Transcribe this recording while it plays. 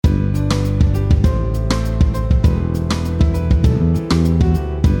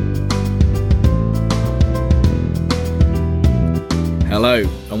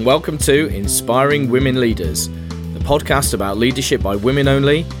and welcome to Inspiring Women Leaders, the podcast about leadership by women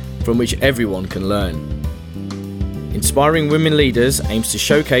only, from which everyone can learn. Inspiring Women Leaders aims to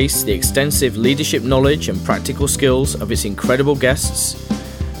showcase the extensive leadership knowledge and practical skills of its incredible guests,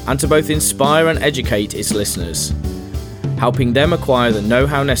 and to both inspire and educate its listeners, helping them acquire the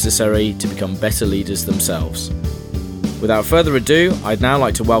know-how necessary to become better leaders themselves. Without further ado, I'd now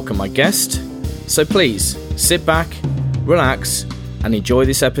like to welcome my guest, so please sit back, relax, and enjoy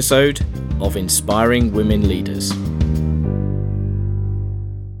this episode of Inspiring Women Leaders.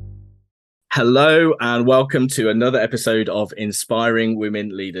 Hello and welcome to another episode of Inspiring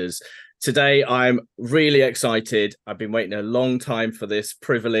Women Leaders. Today I'm really excited. I've been waiting a long time for this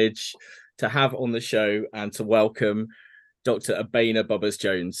privilege to have on the show and to welcome Dr. Abeyna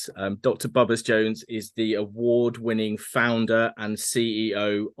Bubbers-Jones. Dr. Bubbers-Jones is the award-winning founder and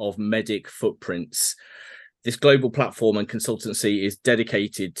CEO of Medic Footprints. This global platform and consultancy is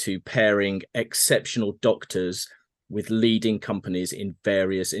dedicated to pairing exceptional doctors with leading companies in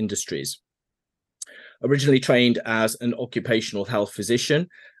various industries. Originally trained as an occupational health physician,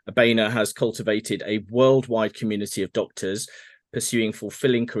 Abeyna has cultivated a worldwide community of doctors pursuing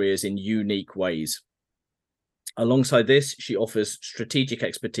fulfilling careers in unique ways. Alongside this, she offers strategic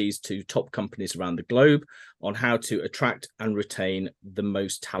expertise to top companies around the globe on how to attract and retain the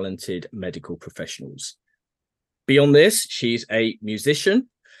most talented medical professionals. Beyond this, she's a musician,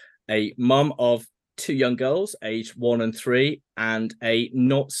 a mum of two young girls, aged 1 and 3, and a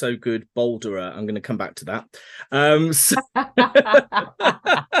not so good boulderer. I'm going to come back to that.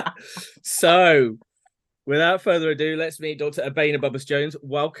 So without further ado, let's meet Dr. Abeyna Bubbers-Jones.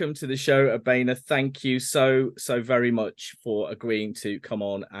 Welcome to the show, Abeyna. Thank you so very much for agreeing to come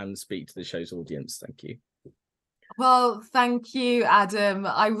on and speak to the show's audience. Thank you. Well, thank you, Adam.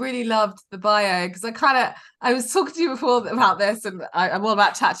 I really loved the bio because I was talking to you before about this, and I'm all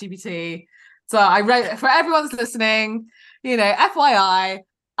about ChatGPT. So I wrote, for everyone's listening, FYI,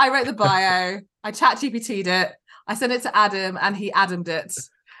 I wrote the bio, I ChatGPT'd it, I sent it to Adam, and he Adam'd it.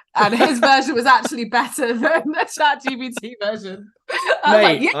 And his version was actually better than the ChatGPT version.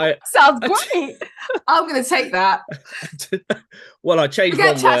 Sounds great. I'm going to take that. Well, I changed one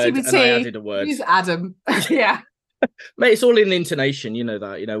word and I added a word. Use Adam. Yeah. Mate, it's all in the intonation, you know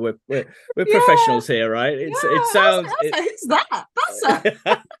that. We're professionals here, right? It sounds. Who's that?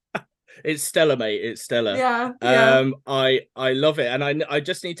 That's It's Stella, mate. It's Stella. Yeah. I love it, and I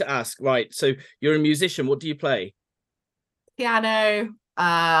just need to ask. Right, so you're a musician. What do you play? Piano.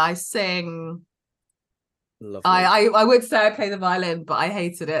 I sing. Lovely. I would say I play the violin, but I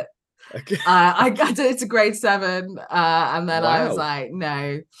hated it. Okay. I did it to grade 7, and then I was like,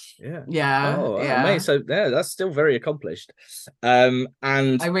 no. Yeah. Oh, mate. So that's still very accomplished. And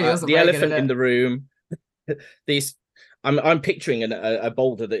I really wasn't the elephant in the room. I'm picturing a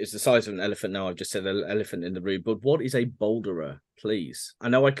boulder that is the size of an elephant. Now I've just said an elephant in the room. But what is a boulderer, please? I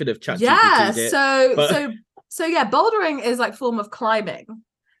know I could have chatted. So bouldering is like form of climbing,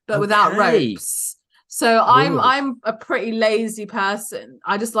 but without ropes. So I'm a pretty lazy person.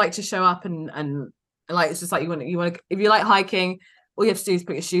 I just like to show up and like, it's just like you want to, if you like hiking, all you have to do is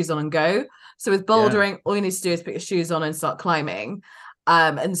put your shoes on and go. So with bouldering, all you need to do is put your shoes on and start climbing.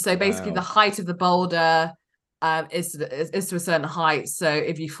 And so basically the height of the boulder is to a certain height. So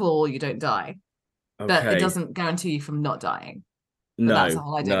if you fall, you don't die. Okay. But it doesn't guarantee you from not dying. But that's the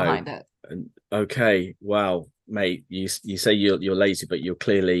whole idea behind it. Okay. Wow, mate. You say you're lazy, but you're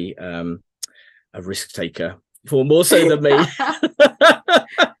clearly a risk taker, for more so than me.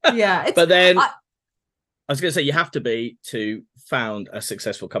 Yeah. But then I was going to say you have to be to found a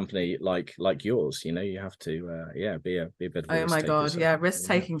successful company like yours. You have to be a bit of a risk taker. God, so, risk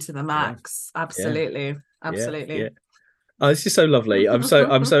taking to the max. Yeah. Absolutely. Yeah. Oh, this is so lovely. I'm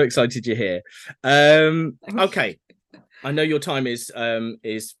so excited you're here. Okay. I know your time is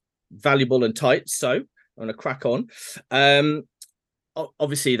valuable and tight, so I'm gonna crack on.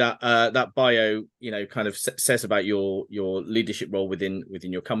 Obviously that bio kind of says about your leadership role within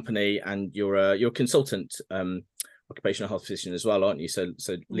your company, and you're a consultant occupational health physician as well, aren't you? So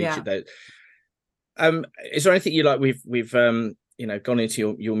leadership there. Is there anything you like? We've gone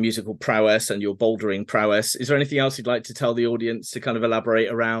into your musical prowess and your bouldering prowess. Is there anything else you'd like to tell the audience to kind of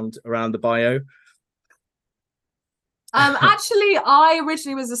elaborate around the bio? Actually, I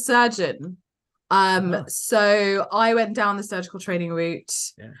originally was a surgeon. So I went down the surgical training route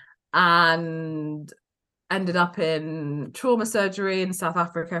and ended up in trauma surgery in South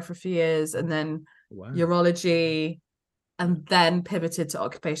Africa for a few years, and then urology, and then pivoted to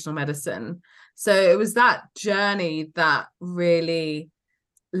occupational medicine. So it was that journey that really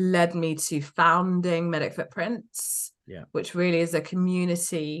led me to founding Medic Footprints. which really is a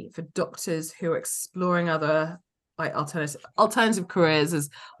community for doctors who are exploring other like alternative careers, as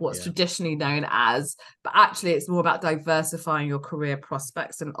what's traditionally known as, but actually it's more about diversifying your career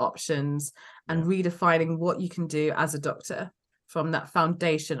prospects and options and redefining what you can do as a doctor from that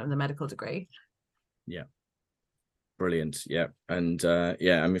foundation of the medical degree. Brilliant. And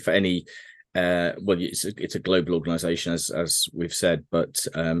I mean, for any well, it's a global organization, as we've said, but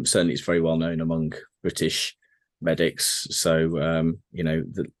certainly it's very well known among British medics. So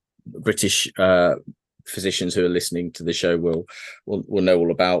the British physicians who are listening to the show will know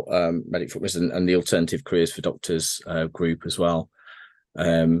all about Medic Footprints and the Alternative Careers for Doctors group as well.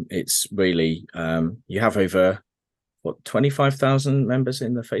 It's really you have over 25,000 members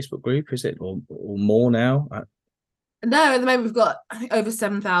in the Facebook group, is it, or more now? No, at the moment we've got, I think, over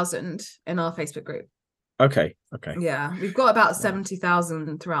 7,000 in our Facebook group. Okay. Yeah, we've got about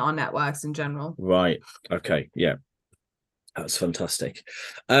 70,000 throughout our networks in general. Right. Okay. Yeah. That's fantastic.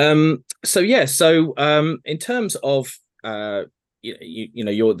 So in terms of the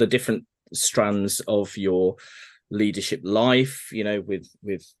different strands of your leadership life,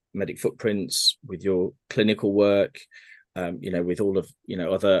 with Medic Footprints, with your clinical work, with all of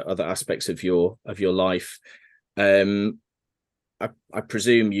other aspects of your life, I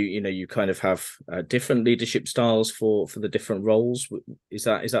presume you kind of have different leadership styles for the different roles. Is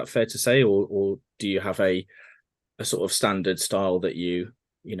that fair to say, or do you have a sort of standard style that you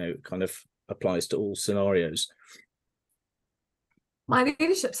kind of applies to all scenarios? My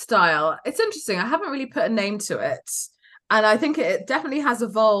leadership style, it's interesting. I haven't really put a name to it, and I think it definitely has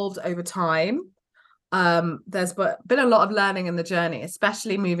evolved over time. There's been a lot of learning in the journey,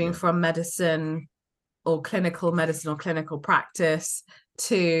 especially moving from medicine or clinical practice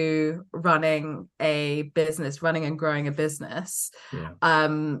to running and growing a business.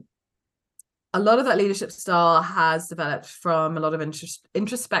 A lot of that leadership style has developed from a lot of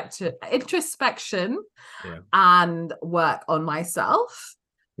introspection and work on myself.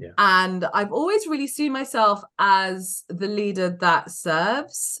 And I've always really seen myself as the leader that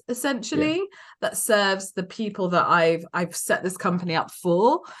serves, essentially, that serves the people that I've set this company up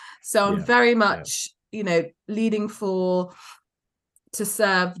for. So I'm very much, leading to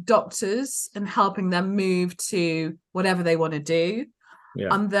serve doctors and helping them move to whatever they want to do.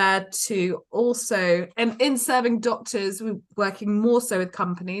 I'm there to also, and in serving doctors, we're working more so with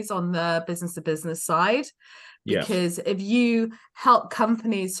companies on the business to business side, because if you help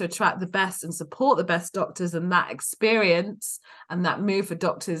companies to attract the best and support the best doctors, and that experience and that move for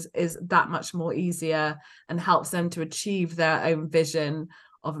doctors is that much more easier and helps them to achieve their own vision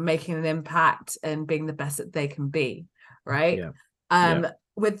of making an impact and being the best that they can be, right?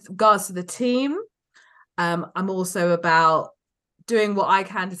 With regards to the team, I'm also about doing what I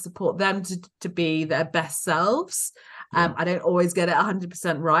can to support them to be their best selves. I don't always get it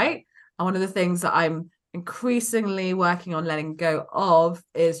 100% right. And one of the things that I'm increasingly working on letting go of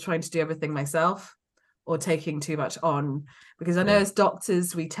is trying to do everything myself or taking too much on, because I know as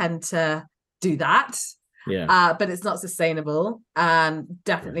doctors, we tend to do that. But it's not sustainable, and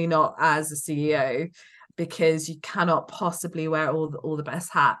definitely not as a CEO, because you cannot possibly wear all the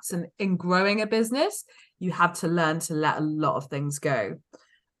best hats. And in growing a business, you have to learn to let a lot of things go.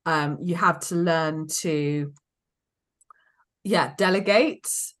 You have to learn to delegate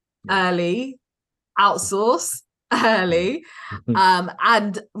early, outsource early,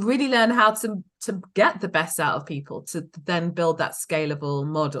 and really learn how to get the best out of people, to then build that scalable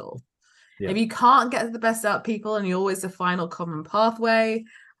model. If you can't get the best out of people and you're always the final common pathway,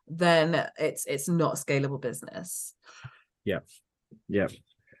 then it's not scalable business.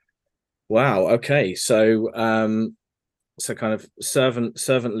 Wow. Okay. So kind of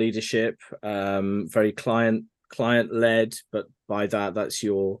servant leadership, very client led, but by that's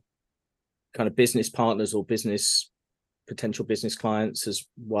your kind of business partners or potential business clients, as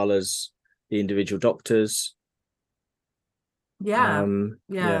well as the individual doctors.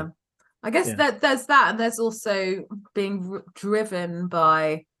 I guess that there's that, and there's also being driven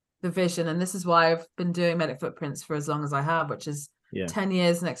by the vision. And this is why I've been doing Medic Footprints for as long as I have, which is 10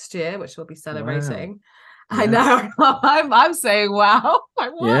 years next year, which we'll be celebrating. Wow. I know. I'm saying, wow,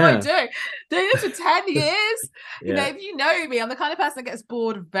 like, what am I doing? Doing this for 10 years? If you know me, I'm the kind of person that gets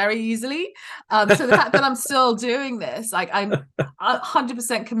bored very easily. So the fact that I'm still doing this, like, I'm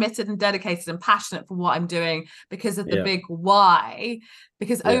 100% committed and dedicated and passionate for what I'm doing because of the big why.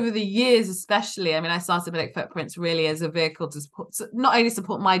 Because over the years, especially, I mean, I started Medic Footprints really as a vehicle to not only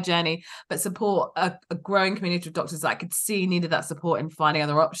support my journey, but support a growing community of doctors that I could see needed that support in finding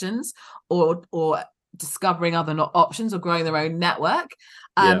other options or discovering other options or growing their own network.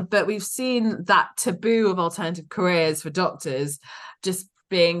 But we've seen that taboo of alternative careers for doctors just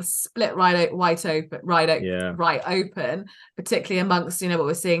being split right open, particularly amongst, what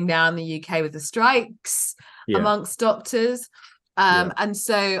we're seeing now in the UK with the strikes amongst doctors. And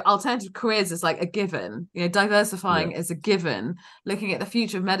so alternative careers is like a given, diversifying is a given. Looking at the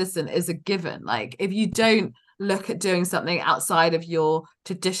future of medicine is a given. Like, if you don't look at doing something outside of your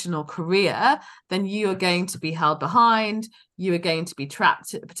traditional career, then you are going to be held behind. You are going to be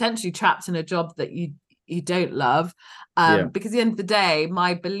potentially trapped in a job that you don't love. Because at the end of the day,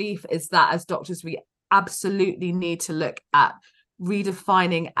 my belief is that as doctors, we absolutely need to look at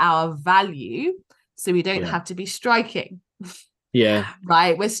redefining our value so we don't have to be striking.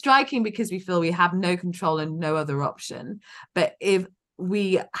 Right. We're striking because we feel we have no control and no other option. But if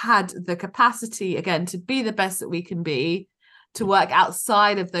we had the capacity, again, to be the best that we can be, to work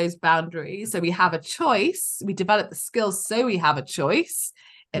outside of those boundaries, so we have a choice, we develop the skills so we have a choice,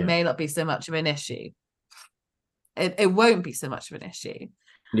 it may not be so much of an issue. It won't be so much of an issue.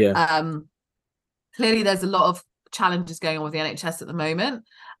 Clearly there's a lot of challenges going on with the NHS at the moment,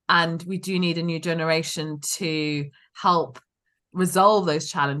 and we do need a new generation to help resolve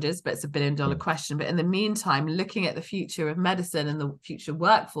those challenges, but it's $1 billion question. But in the meantime, looking at the future of medicine and the future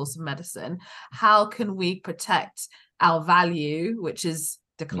workforce of medicine, how can we protect our value, which is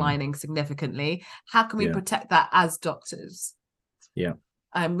declining significantly? How can we protect that as doctors? We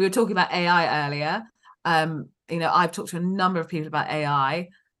were talking about AI earlier. I've talked to a number of people about AI.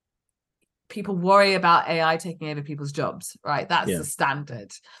 People worry about AI taking over people's jobs, right? That's the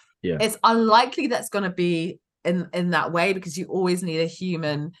standard. It's unlikely that's going to be in that way, because you always need a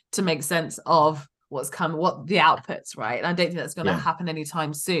human to make sense of what the outputs, right? And I don't think that's going to happen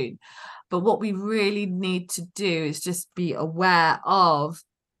anytime soon. But what we really need to do is just be aware of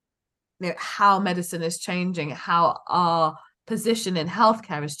how medicine is changing, how our position in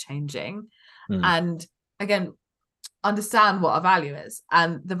healthcare is changing, and again, understand what our value is.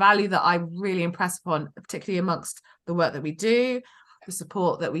 And the value that I really impress upon, particularly amongst the work that we do, the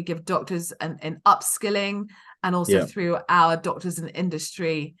support that we give doctors and upskilling, and also through our Doctors in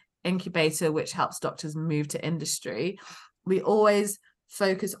Industry incubator, which helps doctors move to industry, we always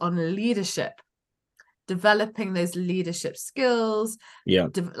focus on leadership, developing those leadership skills,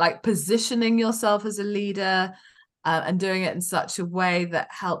 like positioning yourself as a leader, and doing it in such a way that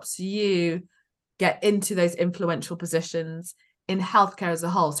helps you get into those influential positions in healthcare as a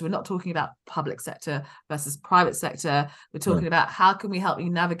whole. So we're not talking about public sector versus private sector. We're talking about how can we help you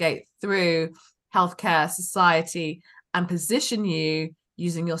navigate through healthcare, society, and position you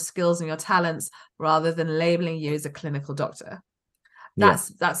using your skills and your talents rather than labeling you as a clinical doctor.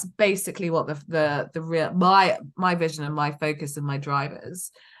 That's basically what the real my vision and my focus and my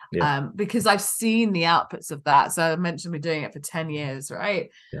drivers. Because I've seen the outputs of that. So I mentioned we're doing it for 10 years, right?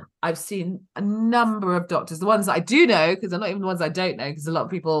 I've seen a number of doctors, the ones that I do know, because they're not even the ones I don't know, because a lot of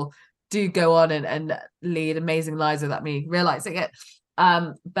people do go on and lead amazing lives without me realizing it.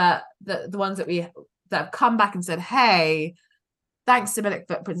 But the ones that have come back and said, hey, thanks to Medic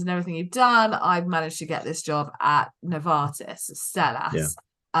Footprints and everything you've done, I've managed to get this job at Novartis, Stellas,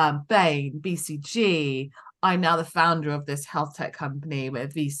 Bain, BCG. I'm now the founder of this health tech company. We're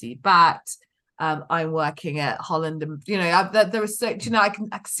VC backed. I'm working at Holland, and there are so I can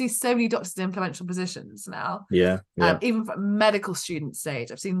see so many doctors in influential positions now. Even from medical student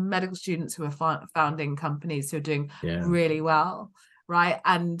stage, I've seen medical students who are founding companies who are doing really well, right?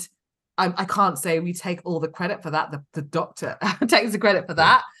 And I can't say we take all the credit for that. The doctor takes the credit for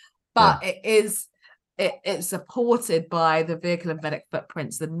that, but it's supported by the vehicle of Medic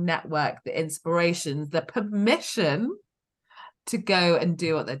Footprints, the network, the inspirations, the permission to go and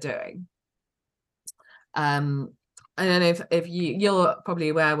do what they're doing. I don't know if you're probably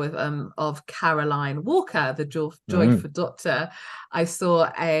aware of Caroline Walker, the Joyful Doctor. I saw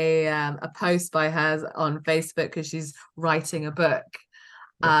a post by her on Facebook because she's writing a book.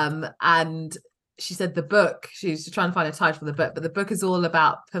 And she said the book, she's trying to find a title for the book, but the book is all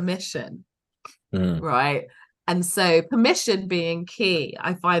about permission. Right. And so permission being key.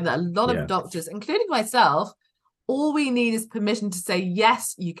 I find that a lot of doctors, including myself, all we need is permission to say,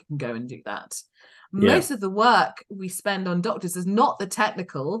 yes, you can go and do that. Most of the work we spend on doctors is not the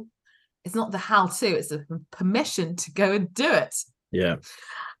technical, it's not the how-to, it's the permission to go and do it.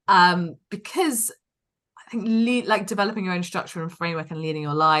 Because I think like developing your own structure and framework and leading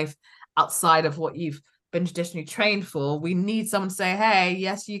your life outside of what you've been traditionally trained for, we need someone to say, hey,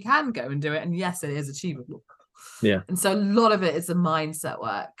 yes, you can go and do it, and yes, it is achievable. And so a lot of it is a mindset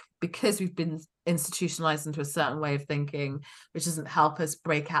work. because we've been institutionalized into a certain way of thinking, which doesn't help us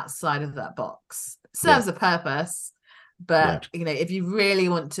break outside of that box. It serves a purpose, but you know, if you really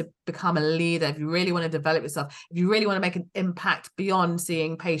want to become a leader, if you really want to develop yourself, if you really want to make an impact beyond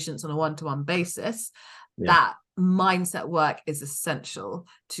seeing patients on a one-to-one basis, that mindset work is essential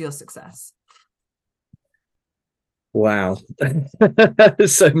to your success. Wow.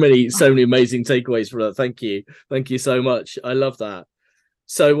 so many amazing takeaways from that. Thank you so much. I love that.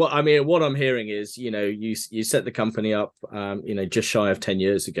 So what I'm hearing is, you know, you set the company up you know, just shy of 10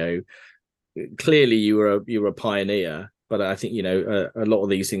 years ago. Clearly you were a pioneer, but I think, you know, a lot of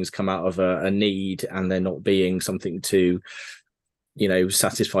these things come out of a need, and they're not being something to, you know,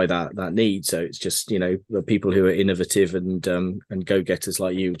 satisfy that need. So it's just, you know, the people who are innovative and go-getters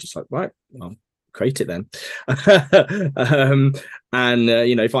like you, just like, right, well, create it then. You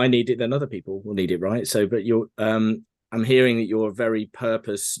know, if I need it, then other people will need it, right? So, but you're I'm hearing that you're a very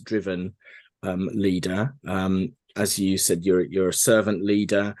purpose-driven leader. As you said, you're a servant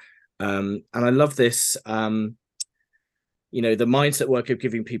leader, and I love this. You know, the mindset work of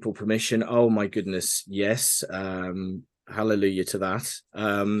giving people permission. Oh my goodness, yes. Hallelujah to that.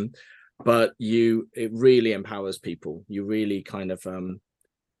 But it really empowers people. You really kind of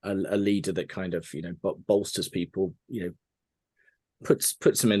a leader that kind of, you know, bolsters people, you know,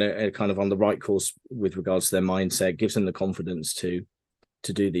 puts them in a kind of on the right course with regards to their mindset, gives them the confidence to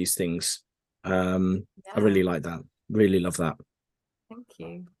do these things. I really like that. Really love that.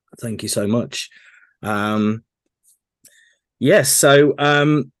 Thank you so much. Yes. So I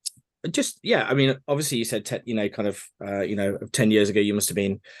mean, obviously you said you know, kind of you know, 10 years ago, you must have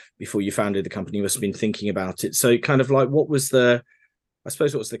been, before you founded the company, you must have been thinking about it. So kind of like, what was the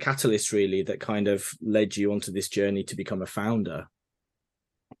catalyst really that kind of led you onto this journey to become a founder?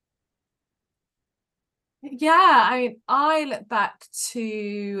 I look back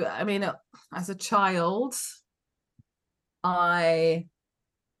to, as a child, I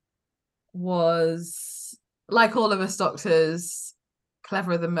was, like all of us doctors,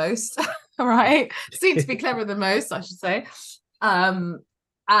 cleverer than most, right? Seemed to be cleverer than most, I should say. And,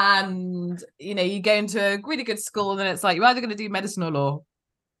 you know, you go into a really good school and then it's like, you're either going to do medicine or law.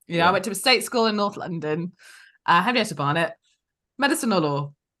 You know, I went to a state school in North London, Henrietta Barnet, medicine or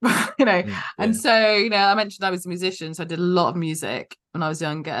law. You know, and so, you know, I mentioned I was a musician, so I did a lot of music when I was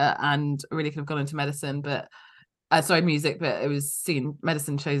younger, and really could have gone into medicine, but music, but it was seen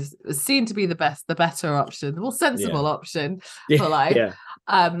to be the better option, the more sensible option for life.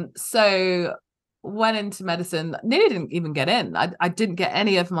 So went into medicine, nearly didn't even get in. I didn't get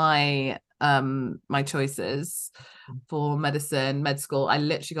any of my my choices for med school. I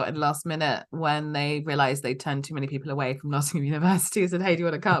literally got in last minute when they realized they turned too many people away from Nottingham University and said, hey, do you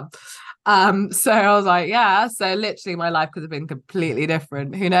want to come? So I was like, yeah. So literally my life could have been completely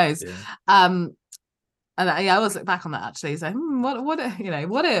different. Who knows? And I always look back on that actually, so what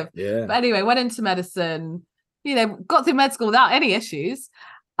if? But anyway, went into medicine, you know, got through med school without any issues.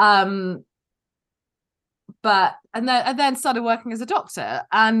 And then started working as a doctor,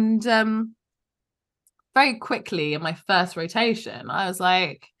 and very quickly in my first rotation, I was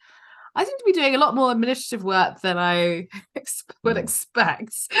like, I seem to be doing a lot more administrative work than I would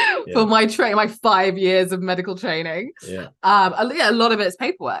expect for my 5 years of medical training. A lot of it's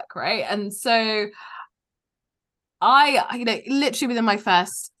paperwork, right? And so I, you know, literally within my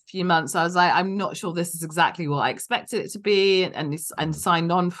first few months, I was like, I'm not sure this is exactly what I expected it to be, and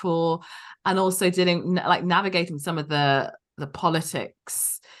signed on for, and also navigating some of the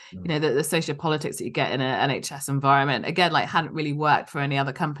politics, you know, the social politics that you get in an NHS environment. Again, like, hadn't really worked for any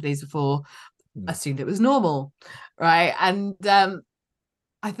other companies before, assumed it was normal, right? And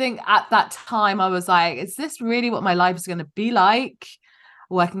I think at that time I was like, is this really what my life is going to be like?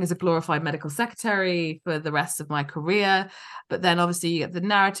 Working as a glorified medical secretary for the rest of my career. But then obviously you get the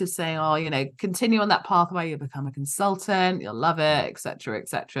narrative saying, oh, you know, continue on that pathway, you'll become a consultant, you'll love it, etc.,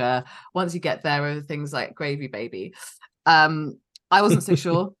 etc. Once you get there, everything's like gravy, baby. I wasn't so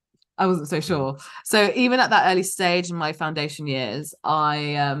sure. So even at that early stage in my foundation years,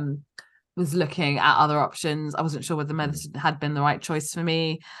 I was looking at other options. I wasn't sure whether medicine had been the right choice for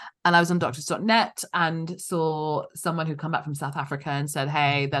me. And I was on doctors.net and saw someone who'd come back from South Africa and said,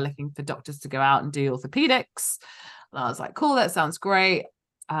 hey, they're looking for doctors to go out and do orthopedics. And I was like, cool, that sounds great.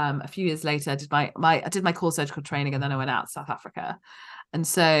 A few years later, I did my core surgical training, and then I went out to South Africa. And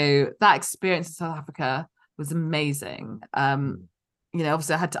so that experience in South Africa was amazing. You know,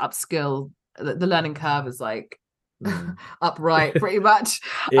 obviously I had to upskill. The learning curve is like upright pretty much.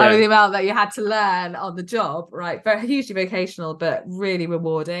 The amount that you had to learn on the job, right? Very hugely vocational, but really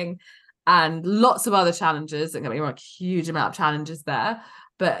rewarding, and lots of other challenges. Don't get me wrong, huge amount of challenges there,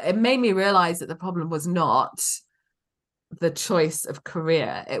 But it made me realize that the problem was not the choice of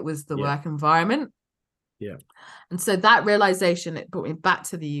career, it was the work environment. Yeah. And so that realization, it brought me back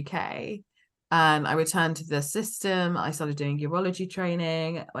to the UK, and I returned to the system. I started doing urology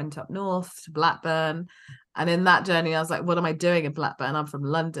training, went up north to Blackburn. And in that journey, I was like, what am I doing in Blackburn? I'm from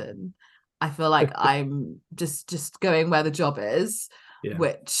London. I feel like I'm just going where the job is,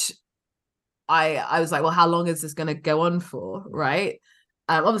 which I was like, well, how long is this going to go on for? Right.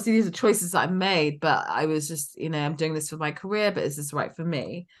 Obviously, these are choices that I've made, but I was just, I'm doing this for my career, but is this right for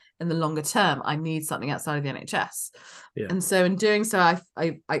me? In the longer term, I need something outside of the NHS. Yeah. And so in doing so, I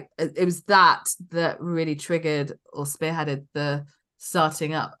it was that really triggered or spearheaded the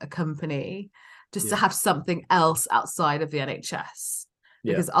starting up a company just to have something else outside of the NHS,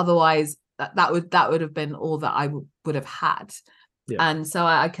 because otherwise that would have been all that I would have had. Yeah. And so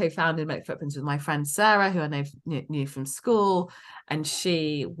I co-founded Medic Footprints with my friend Sarah, who I knew from school, and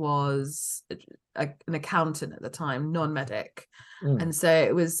she was an accountant at the time, non-medic. And so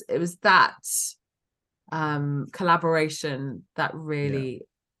it was that collaboration that really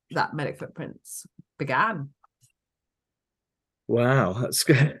that Medic Footprints began. Wow, that's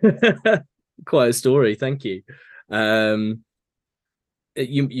quite a story. Thank you. You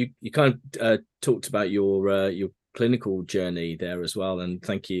kind of talked about your clinical journey there as well, and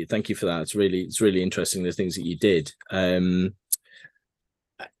thank you for that. It's really interesting, the things that you did.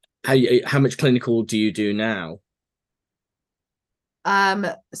 How much clinical do you do now?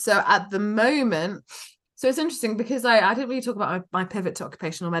 So at the moment, so it's interesting because I didn't really talk about my pivot to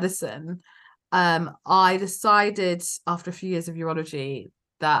occupational medicine. I decided after a few years of urology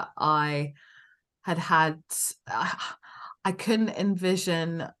that I couldn't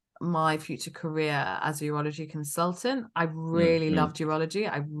envision my future career as a urology consultant. I really loved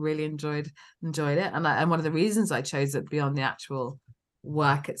urology. I really enjoyed it. And one of the reasons I chose it beyond the actual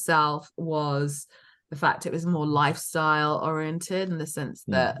work itself was the fact it was more lifestyle oriented, in the sense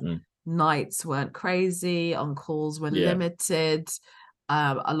that nights weren't crazy, on calls were limited.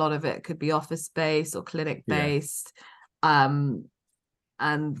 A lot of it could be office based or clinic based. And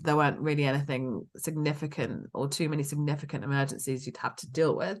there weren't really anything significant or too many significant emergencies you'd have to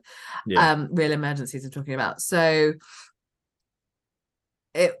deal with. Real emergencies I'm talking about. So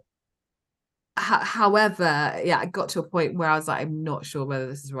however, I got to a point where I was like, I'm not sure whether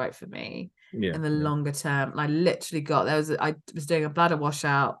this is right for me in the longer term. And I literally I was doing a bladder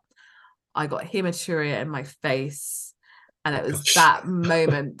washout. I got hematuria in my face. And it was that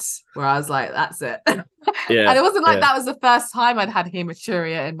moment where I was like, that's it. And it wasn't like that was the first time I'd had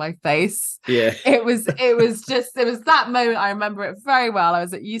hematuria in my face. It was that moment. I remember it very well. I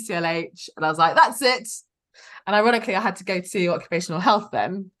was at UCLH and I was like, that's it. And ironically, I had to go to occupational health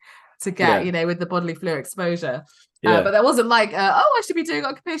then to get, with the bodily fluid exposure. But there wasn't like, I should be doing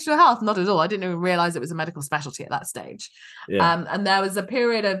occupational health. Not at all. I didn't even realize it was a medical specialty at that stage. And there was a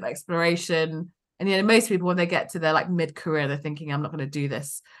period of exploration. And most people, when they get to their like mid-career, they're thinking, I'm not going to do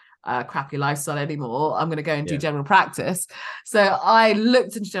this crappy lifestyle anymore. I'm going to go and do general practice. So I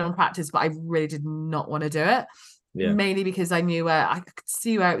looked into general practice, but I really did not want to do it. Mainly because I knew where I could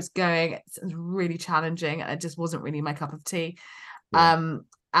see where it was going. It was really challenging, and it just wasn't really my cup of tea.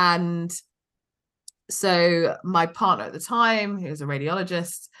 And so my partner at the time, who was a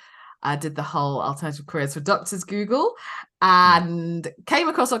radiologist, did the whole alternative careers for doctors Google and came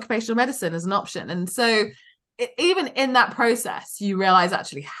across occupational medicine as an option. And so even in that process, you realize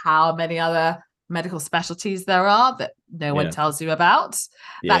actually how many other medical specialties there are that no one tells you about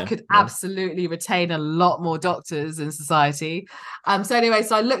that could absolutely retain a lot more doctors in society. So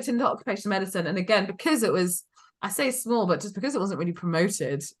I looked into occupational medicine, and again, because it was, I say small, but just because it wasn't really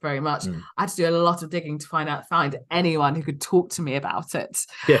promoted very much, I had to do a lot of digging to find anyone who could talk to me about it.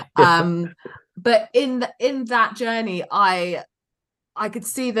 But in that journey, I could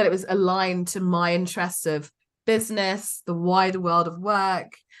see that it was aligned to my interests of business, the wider world of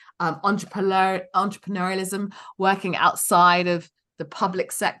work, entrepreneurialism, working outside of the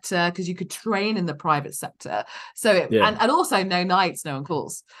public sector, because you could train in the private sector. So and also no nights, no on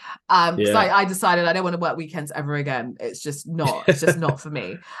calls. So I decided I don't want to work weekends ever again. It's just not for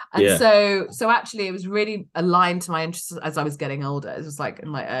me. And so actually it was really aligned to my interests as I was getting older. It was like in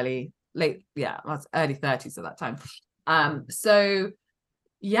my early 30s at that time.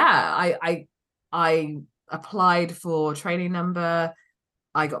 I applied for training number.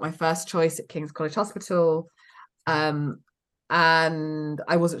 I got my first choice at King's College Hospital. And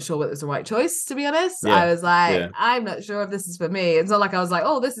I wasn't sure whether it was the right choice, to be honest. I was like, I'm not sure if this is for me. It's not like I was like,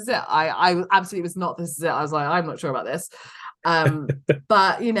 oh, this is it. I absolutely was not, this is it. I was like, I'm not sure about this.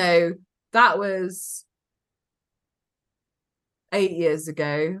 But, that was 8 years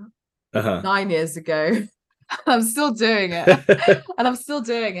ago, Uh-huh. 9 years ago. I'm still doing it. And I'm still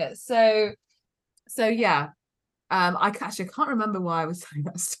doing it. So yeah. I actually can't remember why I was telling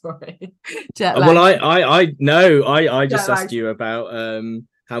that story. Jet lag. Well, I know. I just Jet asked lag. you about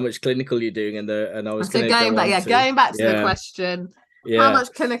how much clinical you're doing, and I was So going to go on to going back to the question, how yeah.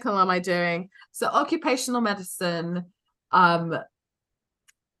 much clinical am I doing? So occupational medicine, one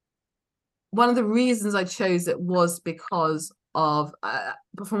of the reasons I chose it was because of,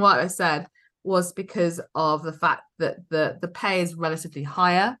 from what I said, was because of the fact that the pay is relatively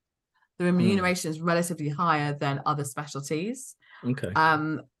higher. The remuneration is relatively higher than other specialties. Okay.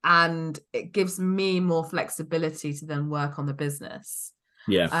 And it gives me more flexibility to then work on the business.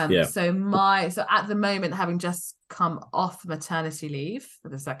 Yeah. So at the moment, having just come off maternity leave for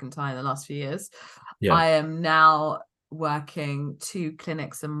the second time in the last few years, I am now working 2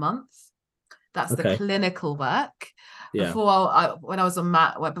 clinics a month. That's the clinical work. Yeah. When I was on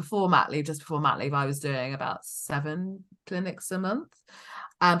before mat leave, I was doing about 7 clinics a month.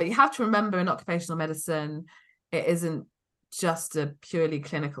 But you have to remember, in occupational medicine, it isn't just a purely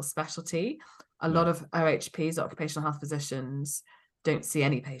clinical specialty. A lot of OHPs, occupational health physicians, don't see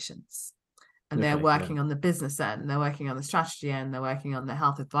any patients. And they're working on the business end, they're working on the strategy end, they're working on the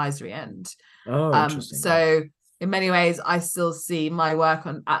health advisory end. Oh, interesting. So in many ways, I still see my work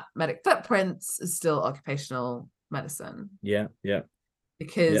at Medic Footprints as still occupational medicine. Yeah.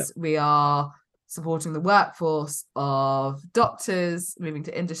 Because we are supporting the workforce of doctors moving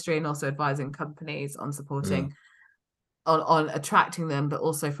to industry, and also advising companies on supporting on attracting them, but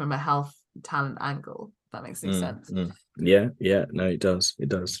also from a health talent angle. If that makes any sense. Yeah. No, it does.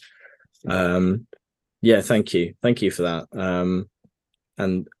 Yeah, thank you for that.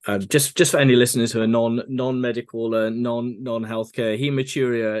 And just for any listeners who are non-medical, non-healthcare,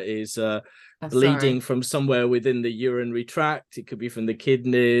 hematuria is bleeding from somewhere within the urinary tract. It could be from the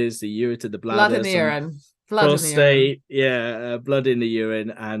kidneys, the ureter, the bladder, blood in the urine, prostate, blood in the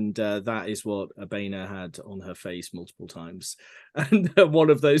urine, and that is what Abeyna had on her face multiple times. And one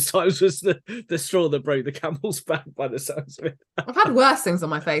of those times was the straw that broke the camel's back, by the sounds of it. I've had worse things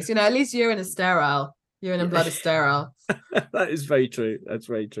on my face. At least urine is sterile. Urine and blood is sterile. That is very true. That's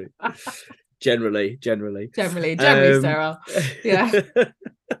very true. Generally sterile. Yeah.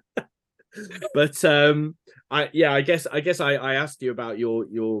 But I guess I asked you about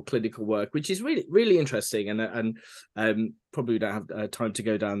your clinical work, which is really interesting, and probably don't have time to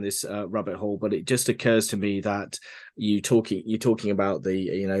go down this rabbit hole, but it just occurs to me that you're talking about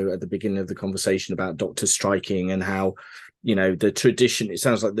the at the beginning of the conversation about doctors striking, and how the tradition, it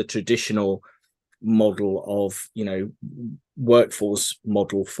sounds like the traditional model of workforce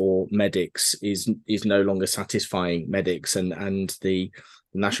model for medics is no longer satisfying medics, and the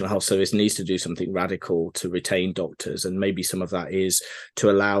National Health Service needs to do something radical to retain doctors, and maybe some of that is to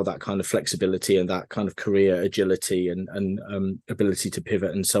allow that kind of flexibility and that kind of career agility and ability to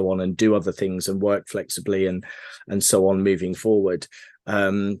pivot and so on, and do other things and work flexibly and so on moving forward.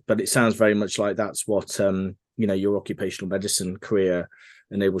 But it sounds very much like that's what your occupational medicine career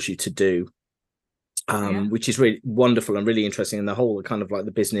enables you to do. Which is really wonderful and really interesting, and the whole kind of like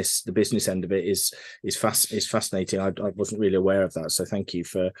the business end of it is fascinating. I wasn't really aware of that, so thank you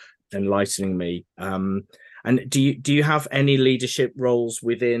for enlightening me. And do you have any leadership roles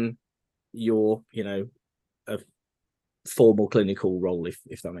within your a formal clinical role,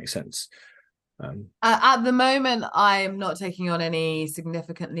 if that makes sense? At the moment, I'm not taking on any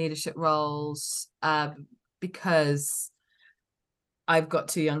significant leadership roles because I've got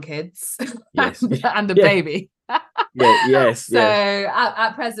 2 young kids and a baby. Yes.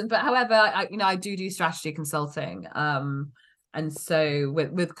 At present, but however, I do strategy consulting, and so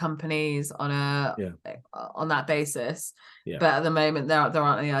with companies on that basis. But at the moment, there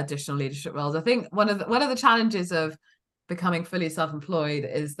aren't any additional leadership roles. I think one of the challenges of becoming fully self-employed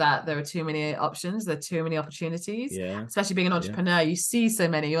is that there are too many options, there are too many opportunities, especially being an entrepreneur. You see so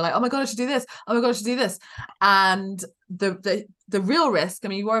many, you're like, oh my god, I should do this, oh my god, I should do this. And the real risk,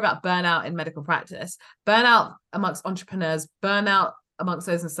 you worry about burnout in medical practice, burnout amongst entrepreneurs, burnout amongst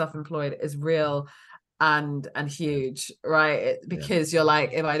those in self-employed is real and huge, right? Because you're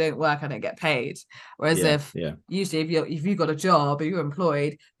like, if I don't work, I don't get paid. Whereas usually if you've got a job or you're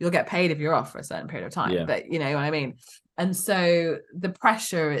employed, you'll get paid if you're off for a certain period of time. But you know what I mean? And so the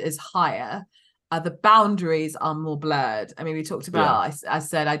pressure is higher. The boundaries are more blurred. We talked about, I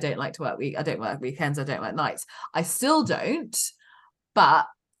said, I don't like to work I don't work weekends, I don't work nights. I still don't, but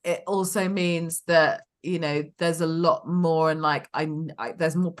it also means that, there's a lot more, and like,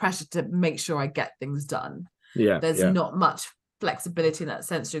 there's more pressure to make sure I get things done. There's not much flexibility in that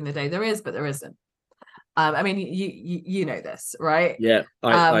sense during the day. There is, but there isn't. I mean, you know this, right? Yeah,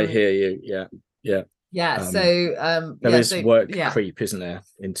 I hear you. Yeah. So there is work yeah. creep, isn't there,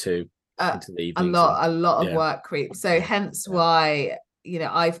 into the evenings? A lot of work creep. So hence why, you know,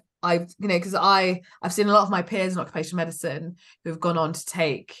 I've you know, because I've seen a lot of my peers in occupational medicine who've gone on to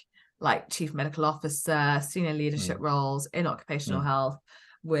take like chief medical officer, senior leadership roles in occupational health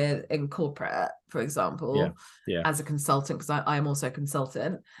in corporate, for example, as a consultant, because I am also a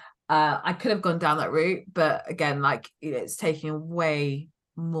consultant. I could have gone down that route, but again, like, you know, it's taking away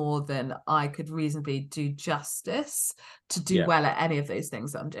more than I could reasonably do justice to do well at any of those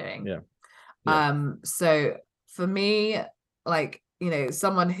things that I'm doing. So for me, like, you know,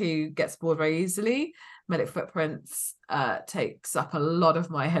 someone who gets bored very easily, Medic Footprints takes up a lot of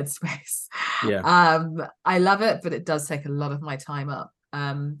my headspace. I love it, but it does take a lot of my time up.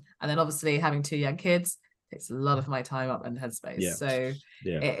 And then obviously having 2 young kids takes a lot of my time up and headspace. So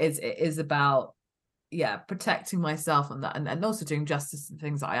it is about protecting myself on that, and also doing justice to the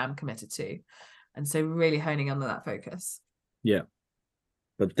things that I am committed to, and so really honing on that focus.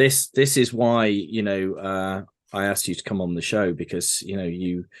 But this is why, you know, I asked you to come on the show, because, you know,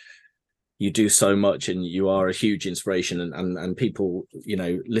 you do so much and you are a huge inspiration, and people, you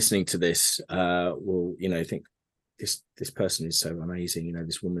know, listening to this will, you know, think this person is so amazing, you know,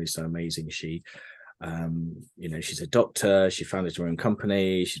 this woman is so amazing. She you know, she's a doctor, she founded her own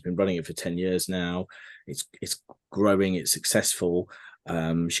company, she's been running it for 10 years now. It's growing, it's successful.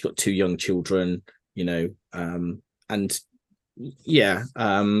 She's got 2 young children, you know, and at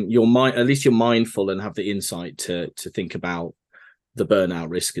least you're mindful and have the insight to think about the burnout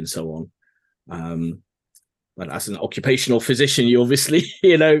risk and so on. But as an occupational physician, you obviously,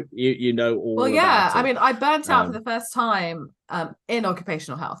 you know all about it. I mean, I burnt out for the first time in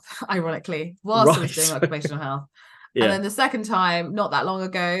occupational health, ironically, whilst I was doing occupational health. And then the second time not that long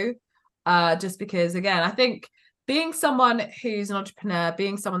ago, just because, again, I think being someone who's an entrepreneur,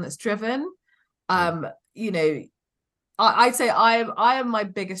 being someone that's driven, you know, I'd say I am my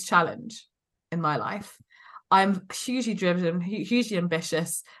biggest challenge in my life. I'm hugely driven, hugely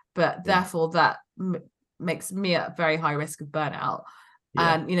ambitious, but therefore that makes me at very high risk of burnout.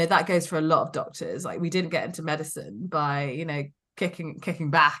 And, you know, that goes for a lot of doctors. Like, we didn't get into medicine by, you know, kicking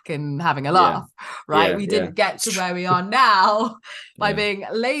back and having a laugh, right? We didn't get to where we are now by being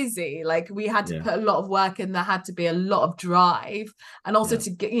lazy. Like, we had to put a lot of work in. There had to be a lot of drive, and also to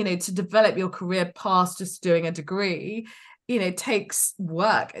get, you know, to develop your career past just doing a degree, you know, takes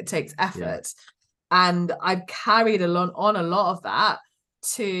work, it takes effort. And I've carried on a lot of that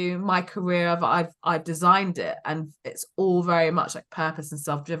to my career. I've designed it, and it's all very much like purpose and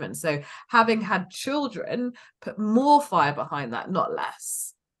self-driven. So having had children put more fire behind that, not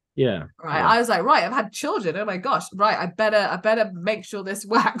less. I was like, right, I've had children, oh my gosh, right, I better make sure this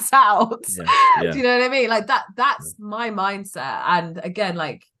works out. Do you know what I mean? Like, that's my mindset. And again,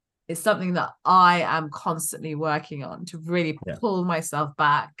 like, it's something that I am constantly working on to really pull myself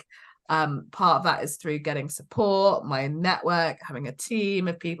back. Part of that is through getting support, my network, having a team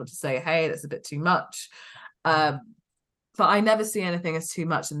of people to say, hey, that's a bit too much. But I never see anything as too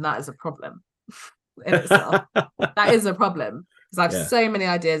much, and that is a problem in itself. That is a problem, because I have so many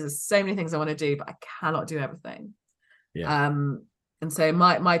ideas, there's so many things I want to do, but I cannot do everything. And so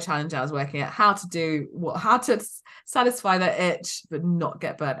my challenge, I was working at how to satisfy that itch but not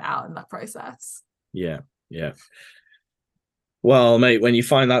get burnt out in that process. Well, mate, when you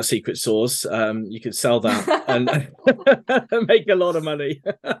find that secret sauce, you can sell that and make a lot of money.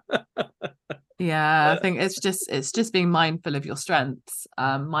 I think it's just being mindful of your strengths,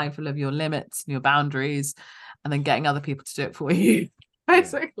 mindful of your limits and your boundaries, and then getting other people to do it for you.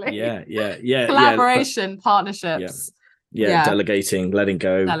 Basically, collaboration, partnerships. Delegating, letting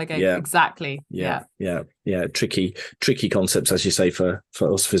go. Exactly. Tricky concepts, as you say, for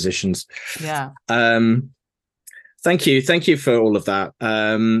us physicians. Thank you for all of that.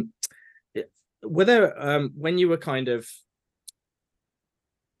 Were there when you were kind of,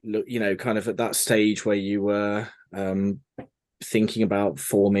 you know, kind of at that stage where you were thinking about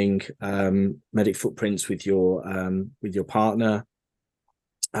forming Medic Footprints with your partner,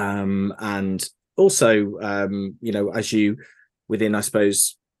 and also you know, as you within, I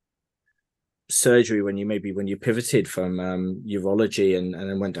suppose, surgery, when you pivoted from urology and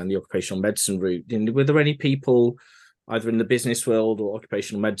then went down the occupational medicine route, were there any people either in the business world or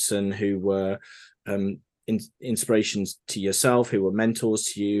occupational medicine who were inspirations to yourself, who were mentors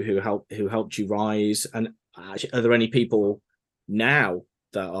to you, who helped you rise? And actually, are there any people now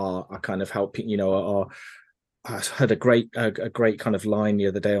that are kind of helping, you know, I heard a great kind of line the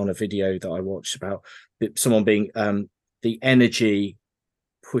other day on a video that I watched about someone being the energy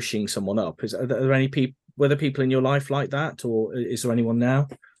pushing someone up. Are there any were there people in your life like that, or is there anyone now?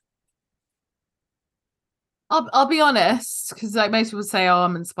 I'll be honest, because like most people say, oh,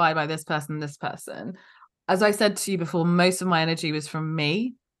 I'm inspired by this person, this person. As I said to you before, most of my energy was from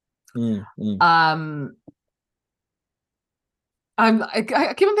me. I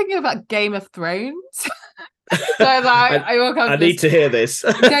keep on thinking about Game of Thrones. So like, I woke up. I need to hear this.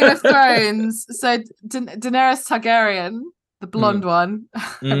 Game of Thrones. So Daenerys Targaryen, the blonde one,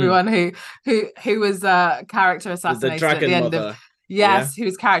 everyone who was character assassinated at the end of. Yes, who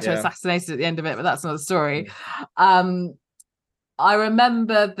was character assassinated at the end of it, but that's not a story. I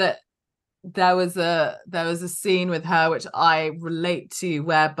remember that there was a scene with her which I relate to,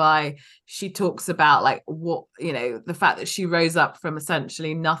 whereby she talks about like what, you know, the fact that she rose up from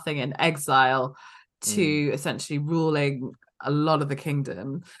essentially nothing in exile to essentially ruling a lot of the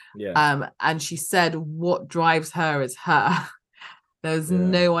kingdom. And she said what drives her is her. There's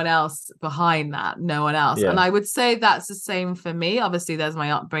no one else behind that, no one else. And I would say that's the same for me. Obviously there's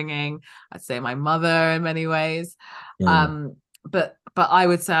my upbringing, I'd say my mother in many ways. But I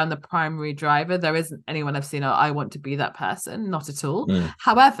would say I'm the primary driver. There isn't anyone I've seen, oh, I want to be that person, not at all.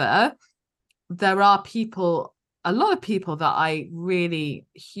 However, there are people, a lot of people that I really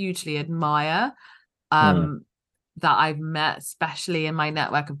hugely admire, that I've met, especially in my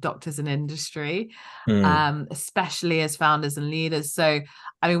network of doctors in industry, especially as founders and leaders. So,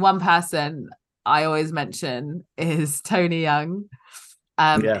 I mean, one person I always mention is Tony Young,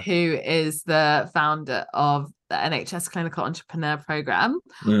 who is the founder of the NHS Clinical Entrepreneur Program.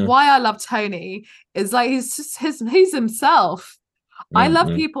 Why I love Tony is like he's just he's himself. I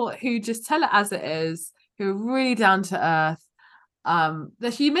love people who just tell it as it is, who are really down to earth. The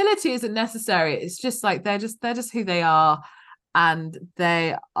humility isn't necessary. It's just like they're just who they are, and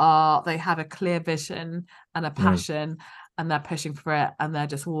they have a clear vision and a passion, and they're pushing for it, and they're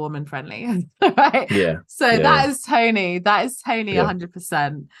just warm and friendly. Right? That is Tony. That is Tony 100%.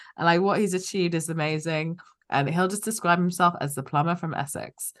 And like what he's achieved is amazing. And he'll just describe himself as the plumber from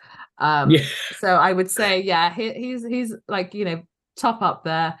Essex. So I would say, he's like, you know, top up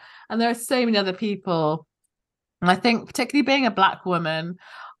there. And there are so many other people. And I think particularly being a Black woman,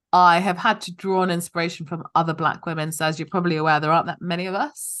 I have had to draw on inspiration from other Black women. So as you're probably aware, there aren't that many of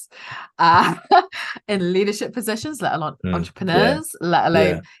us in leadership positions, let alone entrepreneurs, let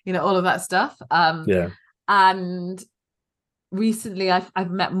alone, you know, all of that stuff. And recently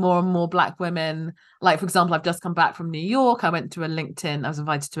I've met more and more Black women. Like, for example, I've just come back from New York. I was invited to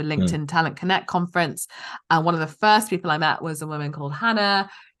a LinkedIn Talent Connect conference. And one of the first people I met was a woman called Hannah,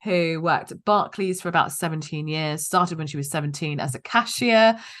 who worked at Barclays for about 17 years, started when she was 17 as a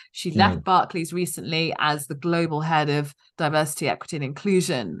cashier. She left Barclays recently as the global head of diversity, equity, and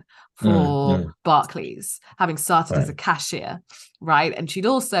inclusion for Barclays, having started as a cashier, right? And she'd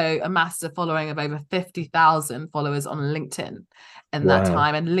also amassed a following of over 50,000 followers on LinkedIn in that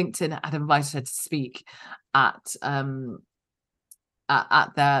time. And LinkedIn had invited her to speak at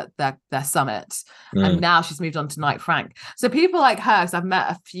their summit, and now she's moved on to Knight Frank. So people like her, because I've met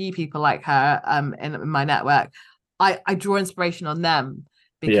a few people like her in my network, I draw inspiration on them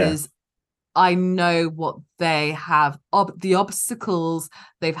because I know what they have, the obstacles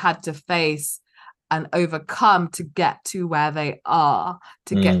they've had to face and overcome to get to where they are,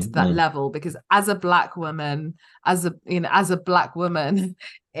 to get to that level. Because as a Black woman, as a Black woman,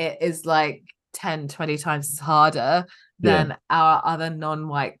 it is like 10, 20 times as harder than our other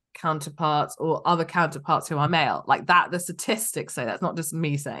non-white counterparts or other counterparts who are male. Like that, the statistics say that's not just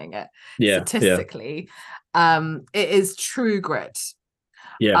me saying it. Statistically, it is true grit.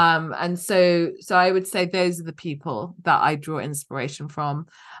 And so I would say those are the people that I draw inspiration from.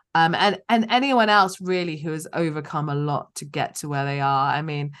 And anyone else really who has overcome a lot to get to where they are. I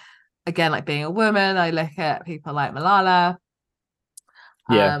mean, again, like being a woman, I look at people like Malala,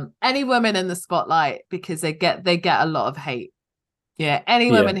 any woman in the spotlight, because they get a lot of hate.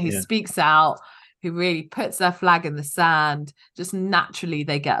 Any woman who speaks out, who really puts their flag in the sand, just naturally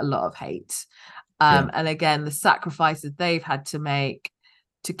they get a lot of hate. And again, the sacrifices they've had to make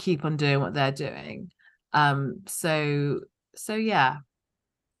to keep on doing what they're doing. So yeah.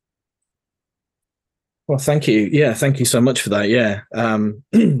 Well, thank you. Thank you so much for that.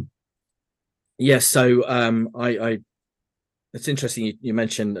 So I it's interesting you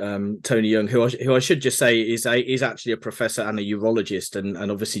mentioned Tony Young, who I should just say is actually a professor and a urologist,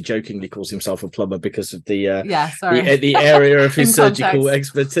 and obviously jokingly calls himself a plumber because of the area of his surgical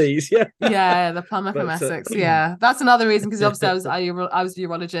expertise. The plumber from Essex. That's another reason, because obviously I was a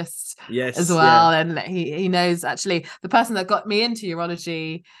urologist as well, and he knows, actually the person that got me into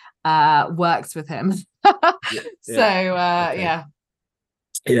urology works with him.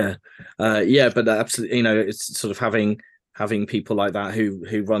 Yeah, but absolutely, it's sort of having people like that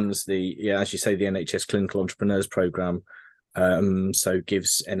who runs the, as you say, the NHS Clinical Entrepreneurs Program, so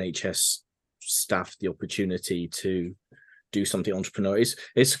gives NHS staff the opportunity to do something entrepreneur. Is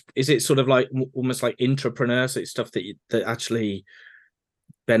it sort of like almost like intrapreneur? So it's stuff that actually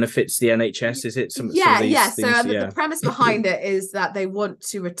benefits the NHS? Is it some of these things? So the premise behind it is that they want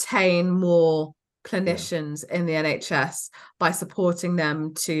to retain more clinicians in the NHS by supporting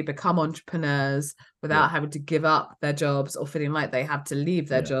them to become entrepreneurs without having to give up their jobs or feeling like they have to leave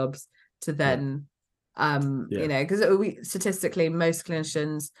their jobs to then because statistically most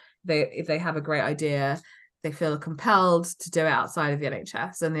clinicians, if they have a great idea, they feel compelled to do it outside of the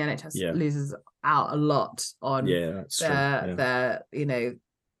NHS, and the NHS loses out a lot on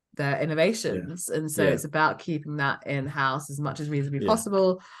their innovations. And so it's about keeping that in-house as much as reasonably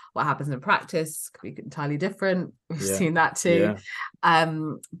possible. What happens in practice could be entirely different. We've seen that too.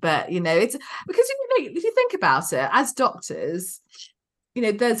 But it's because if you think about it, as doctors,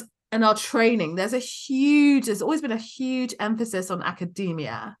 there's in our training, there's always been a huge emphasis on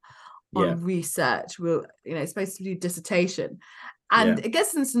academia, on research. It's supposed to do dissertation. And it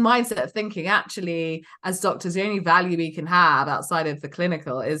gets into this mindset of thinking, actually, as doctors, the only value we can have outside of the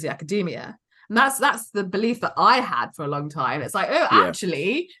clinical is the academia. And that's the belief that I had for a long time. It's like,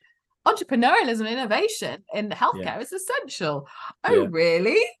 actually, entrepreneurialism and innovation in healthcare is essential. Oh,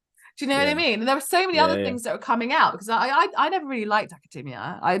 really? Do you know what I mean? And there were so many other things that were coming out, because I never really liked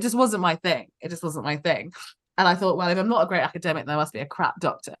academia. It just wasn't my thing. And I thought, well, if I'm not a great academic, then I must be a crap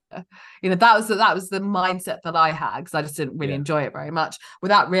doctor. That was the mindset that I had, because I just didn't really enjoy it very much,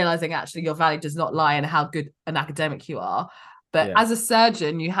 without realizing actually your value does not lie in how good an academic you are. But as a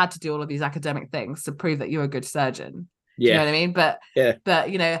surgeon, you had to do all of these academic things to prove that you're a good surgeon. Do you know what I mean? But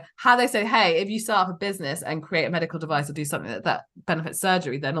how they say, hey, if you start up a business and create a medical device or do something that benefits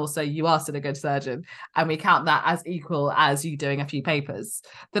surgery, then also you are still a good surgeon, and we count that as equal as you doing a few papers.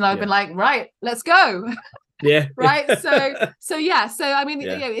 Then I've been like, right, let's go. Right. So I mean,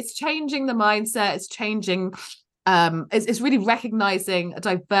 it's changing the mindset. It's changing. It's really recognizing a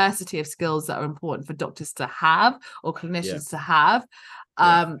diversity of skills that are important for doctors to have, or clinicians to have.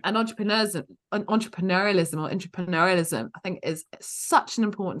 And entrepreneurialism or entrepreneurialism, I think, is such an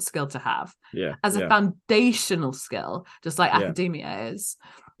important skill to have as a foundational skill, just like academia is.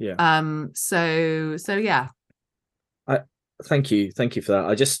 So thank you for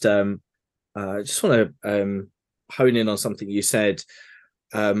that. I just want to hone in on something you said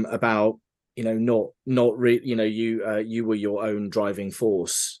about not really, you were your own driving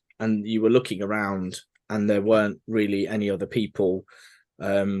force, and you were looking around, and there weren't really any other people,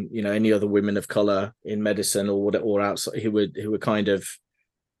 any other women of color in medicine or outside who were kind of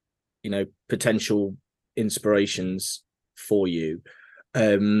potential inspirations for you,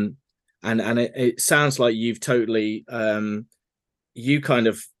 and it sounds like you've totally you kind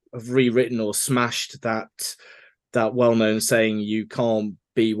of have rewritten or smashed that well-known saying, you can't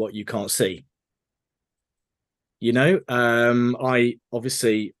be what you can't see. I'm a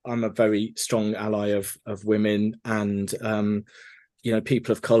very strong ally of women and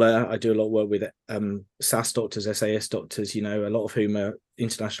people of color. I do a lot of work with SAS doctors, SAS doctors, a lot of whom are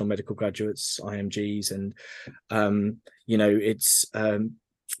international medical graduates, IMGs, and it's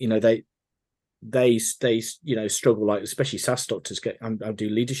they struggle, like especially SAS doctors I do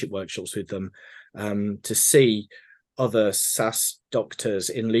leadership workshops with them, to see other SAS doctors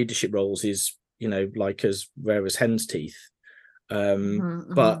in leadership roles is like as rare as hen's teeth.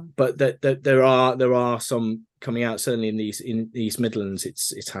 But there are some coming out, certainly in these Midlands.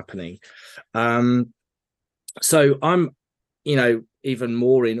 It's happening. So I'm even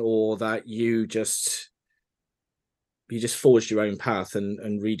more in awe that you just forged your own path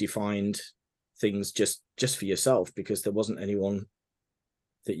and redefined things just for yourself, because there wasn't anyone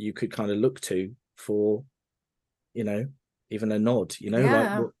that you could kind of look to for even a nod.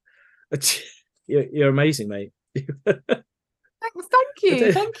 You're amazing, mate. Thank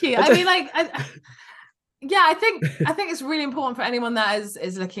you. I mean, I think it's really important for anyone that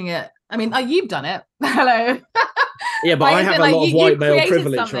is looking at, I mean, you've done it. Hello. Yeah, but I have a lot of white male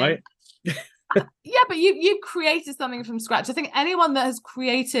privilege, right? Yeah, but you've created something from scratch. I think anyone that has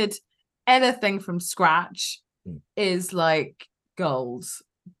created anything from scratch is like gold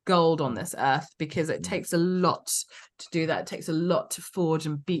on this earth, because it takes a lot to do that. It takes a lot to forge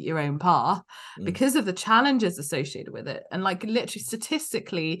and beat your own path because of the challenges associated with it. And like literally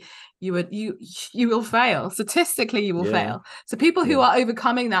statistically, you will fail. Statistically, you will fail. So people who are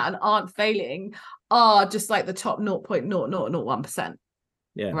overcoming that and aren't failing are just like the top 0.0001%.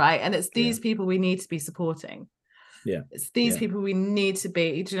 Right. And it's these people we need to be supporting. Yeah. It's these people we need to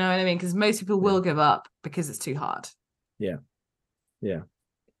be. Do you know what I mean? Because most people will give up because it's too hard. Yeah. Yeah.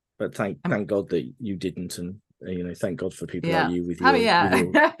 But thank God that you didn't, and thank God for people like you with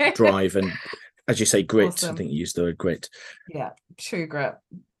your drive and, as you say, grit. Awesome. I think you used the word grit. Yeah, true grit.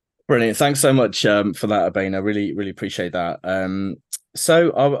 Brilliant. Thanks so much for that, Abeyna. Really, really appreciate that.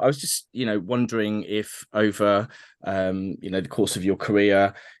 So I was just, wondering if over, the course of your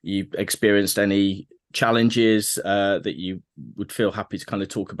career, you experienced any challenges that you would feel happy to kind of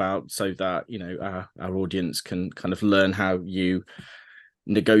talk about, so that our audience can kind of learn how you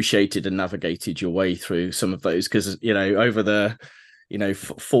negotiated and navigated your way through some of those, because over the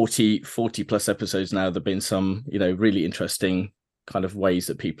 40 plus episodes now, there've been some really interesting kind of ways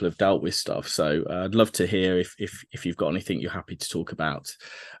that people have dealt with stuff. So I'd love to hear if you've got anything you're happy to talk about.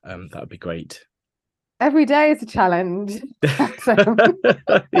 That would be great. Every day is a challenge.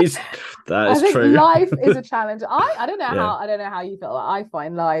 That is I think true. Life is a challenge. I don't know how you feel. I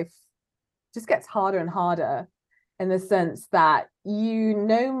find life just gets harder and harder, in the sense that you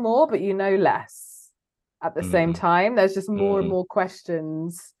know more, but you know less at the same time. There's just more and more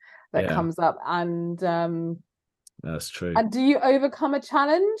questions that comes up, and that's true. And do you overcome a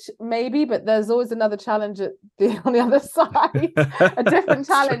challenge? Maybe, but there's always another challenge on the other side, a different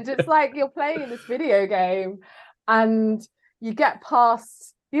challenge. True. It's like you're playing this video game and you don't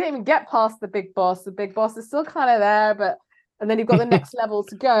even get past the big boss. The big boss is still kind of there, and then you've got the next level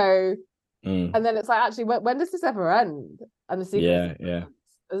to go. And then it's like, actually, when does this ever end? And the sequence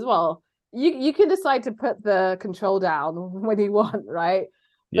as well. You can decide to put the control down when you want, right?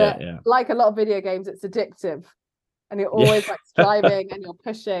 But like a lot of video games, it's addictive. And you're always like striving and you're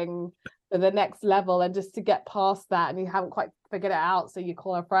pushing to the next level, and just to get past that, and you haven't quite figured it out, so you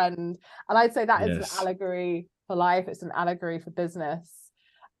call a friend. And I'd say that is an allegory for life. It's an allegory for business.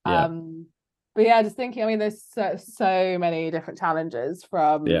 But just thinking, I mean, there's so many different challenges,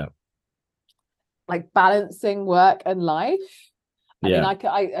 from like balancing work and life.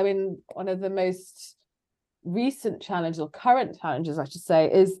 I mean, one of the most recent challenges, or current challenges, I should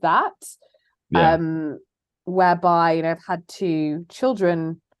say, is that whereby I've had 2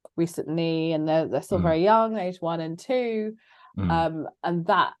 children recently, and they're still very young, age 1 and 2, and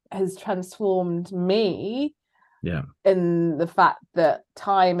that has transformed me in the fact that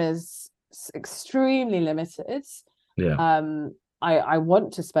time is extremely limited. I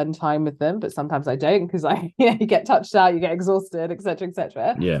want to spend time with them, but sometimes I don't, because you get touched out, you get exhausted,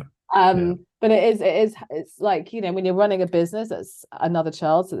 etc. But it's like, when you're running a business, that's another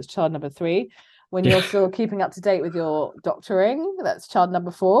child, so that's child number 3. When you're still keeping up to date with your doctoring, that's child number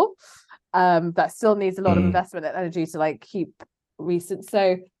 4. That still needs a lot of investment and energy to like keep recent.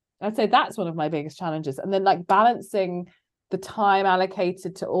 So I'd say that's one of my biggest challenges. And then like balancing the time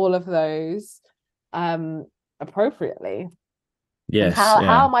allocated to all of those appropriately. Yes.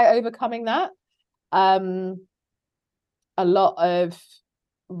 How am I overcoming that? A lot of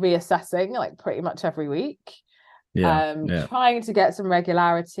reassessing, like pretty much every week. Trying to get some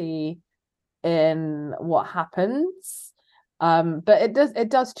regularity in what happens, but it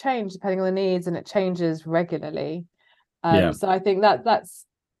does change depending on the needs, and it changes regularly. So I think that's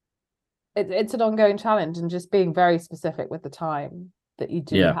it's an ongoing challenge, and just being very specific with the time that you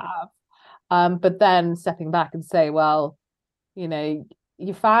do have, but then stepping back and say, well, your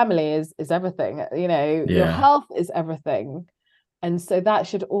family is everything, your health is everything, and so that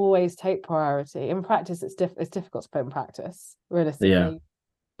should always take priority. In practice, it's difficult to put in practice realistically.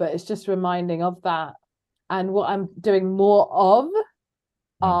 But it's just reminding of that. And what I'm doing more of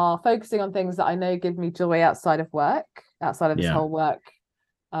are focusing on things that I know give me joy outside of work, outside of this whole work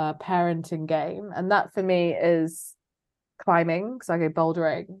parenting game. And that for me is climbing, because I go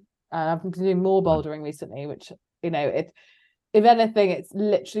bouldering. I've been doing more bouldering recently, which, if anything, it's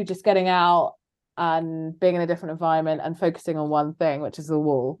literally just getting out and being in a different environment and focusing on one thing, which is the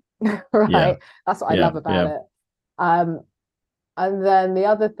wall. Right? That's what I love about it. And then the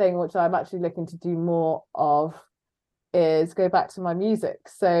other thing, which I'm actually looking to do more of, is go back to my music.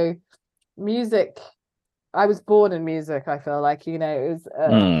 So music, I was born in music. I feel like, it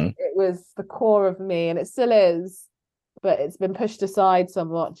was the core of me, and it still is, but it's been pushed aside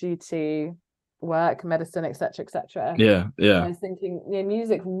somewhat due to work, medicine, etc. I was thinking,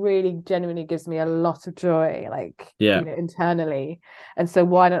 music really genuinely gives me a lot of joy, like internally, and so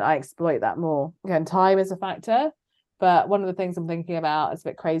why don't I exploit that more? Again, time is a factor. But one of the things I'm thinking about, is a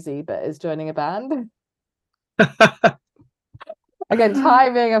bit crazy, but is joining a band. Again,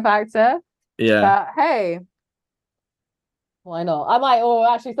 time being a factor. Hey, why not? I might, or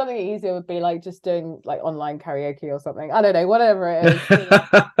actually something easier would be like just doing like online karaoke or something. I don't know, whatever it is.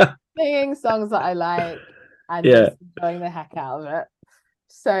 Singing songs that I like. and just enjoying the heck out of it.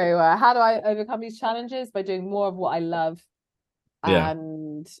 So how do I overcome these challenges? By doing more of what I love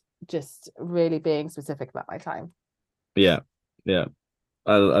and just really being specific about my time. I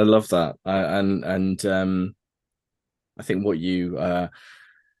love that. I think what you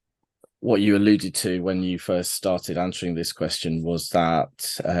alluded to when you first started answering this question was that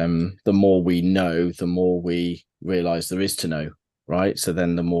the more we know, the more we realize there is to know, right? So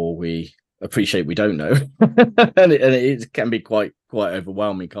then the more we appreciate we don't know, and it can be quite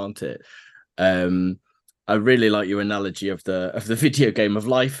overwhelming, can't it? I really like your analogy of the video game of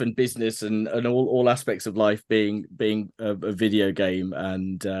life and business and all aspects of life being a video game.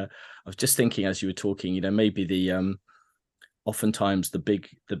 And I was just thinking as you were talking, maybe the oftentimes the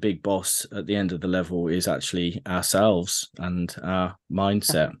big boss at the end of the level is actually ourselves and our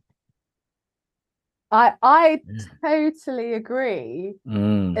mindset. I totally agree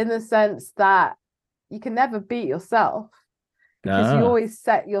in the sense that you can never beat yourself because you always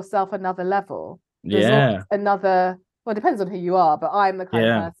set yourself another level. There's another, well, it depends on who you are, but I'm the kind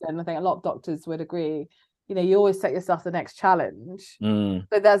of person, I think a lot of doctors would agree, you always set yourself the next challenge.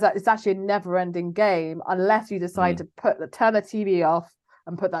 But it's actually a never-ending game unless you decide to turn the TV off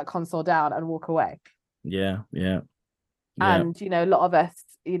and put that console down and walk away. And a lot of us,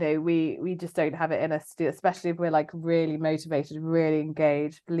 we just don't have it in us to do, especially if we're like really motivated, really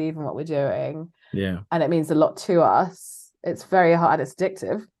engaged, believe in what we're doing. And it means a lot to us. It's very hard. It's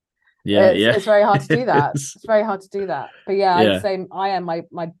addictive. It's very hard to do that. It's very hard to do that. But I'd say I am my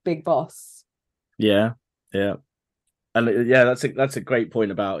big boss. And that's a great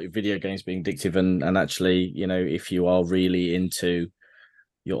point about super games being addictive, and actually, if you are really into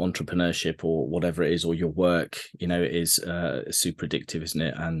your entrepreneurship or whatever it is, or your work, it is super addictive, isn't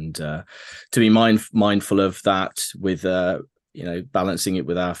it? And to be mindful of that with balancing it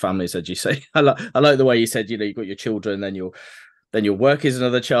with our families, as you say. I like the way you said, you've got your children, then your work is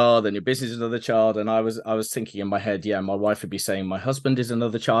another child, and your business is another child. And I was thinking in my head, my wife would be saying my husband is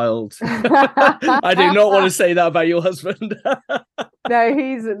another child. I do not want to say that about your husband. No,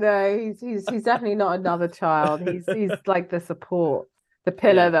 he's definitely not another child. He's like the support, the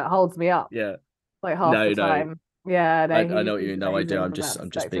pillar that holds me up. Like half the time. Yeah, no, I know what you mean. No, I do. I'm just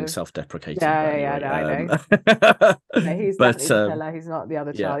being self-deprecating. I know. He's definitely the pillar. He's not the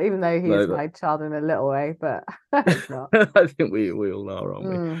other child, even though he is my child in a little way, but it's not. I think we all are,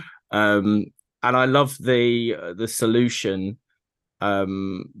 aren't we? And I love the solution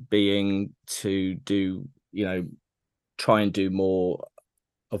being to do, try and do more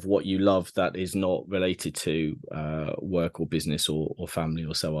of what you love that is not related to work or business or family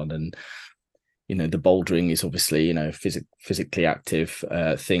or so on. And the bouldering is obviously, physically active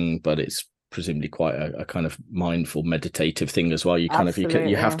thing, but it's presumably quite a kind of mindful, meditative thing as well. You kind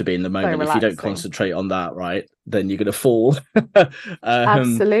you have to be in the moment. If you don't concentrate on that, right, then you're going to fall.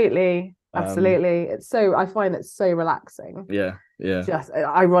 Absolutely. It's so, I find it so relaxing. Just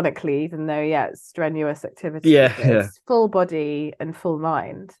ironically, even though it's strenuous activity, it's full body and full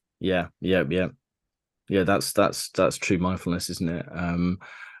mind. That's true mindfulness, isn't it?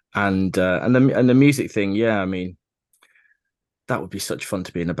 And the music thing, I mean, that would be such fun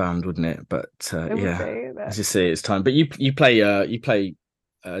to be in a band, wouldn't it? But as you say, it's time. But you play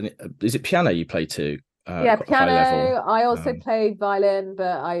is it piano you play too? Piano. I also play violin,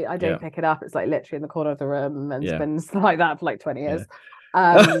 but I don't pick it up. It's like literally in the corner of the room and it's been like that for like 20 years. So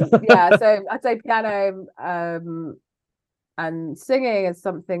I'd say piano and singing is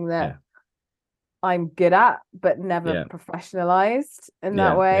something that I'm good at, but never professionalized in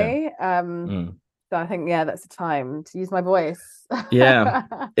that way. So I think that's the time to use my voice.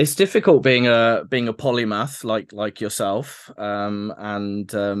 It's difficult being a polymath like yourself, and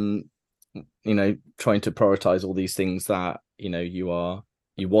trying to prioritize all these things that you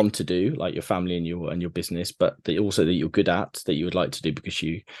want to do, like your family and your business, but also that you're good at, that you would like to do because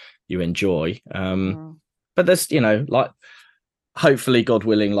you enjoy. But there's like, hopefully, God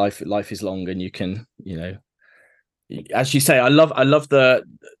willing, life is long, and you can, as you say, I love the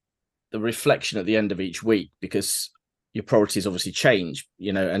reflection at the end of each week, because your priorities obviously change,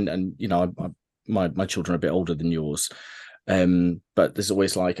 and my children are a bit older than yours, but there's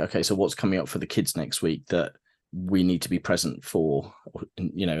always like, okay, so what's coming up for the kids next week that we need to be present for,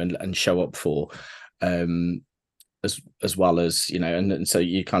 and show up for, as well as, and so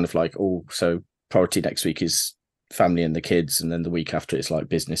you kind of like, so priority next week is family and the kids, and then the week after it's like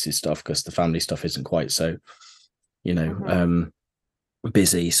business stuff, because the family stuff isn't quite so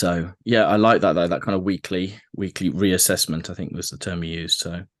busy. So I like that kind of weekly reassessment, I think was the term you used.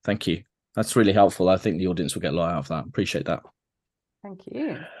 So thank you, that's really helpful. I think the audience will get a lot out of that. Appreciate that. Thank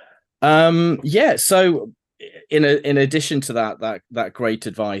you. So in addition to that great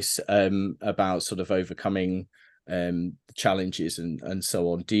advice about sort of overcoming challenges and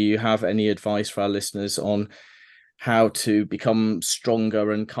so on, do you have any advice for our listeners on how to become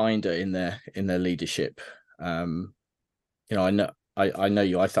stronger and kinder in their leadership? I know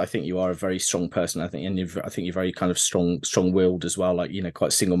you. I think you are a very strong person. I think you're very kind of strong-willed as well. Like,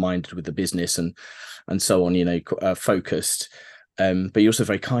 quite single-minded with the business and so on. Focused. But you're also a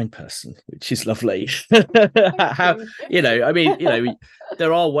very kind person, which is lovely. How I mean,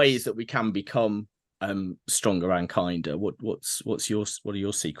 there are ways that we can become stronger and kinder. What are your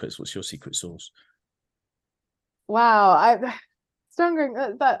secrets? What's your secret sauce? Wow,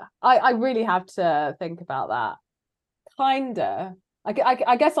 stronger. That I really have to think about that. Kinder.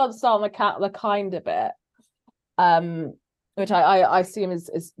 I guess I'll start on the kinder bit, which I assume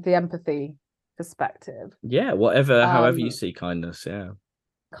is the empathy perspective. Yeah, however you see kindness. Yeah,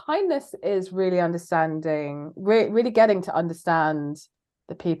 kindness is really understanding, really getting to understand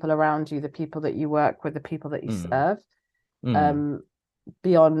the people around you, the people that you work with, the people that you serve,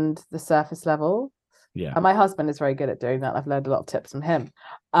 beyond the surface level. Yeah, and my husband is very good at doing that. I've learned a lot of tips from him.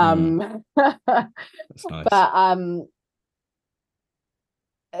 That's nice. But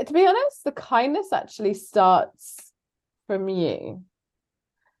to be honest, the kindness actually starts from you.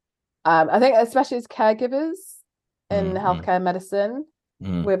 I think especially as caregivers in healthcare and medicine,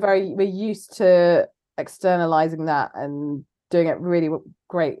 we're used to externalizing that and doing it really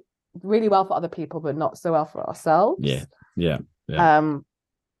well for other people, but not so well for ourselves. Yeah. I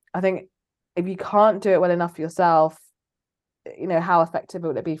think if you can't do it well enough for yourself, how effective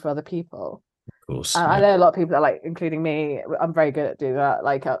would it be for other people? Of course. I know a lot of people that, like, including me, I'm very good at doing that.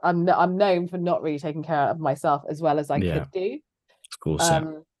 Like, I'm known for not really taking care of myself as well as I could do. Of course.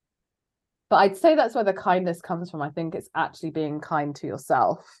 But I'd say that's where the kindness comes from. I think it's actually being kind to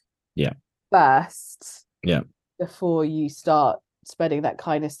yourself. Yeah. First. Yeah. Before you start spreading that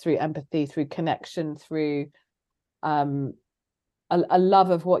kindness through empathy, through connection, through a love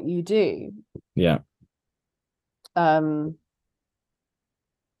of what you do. Yeah.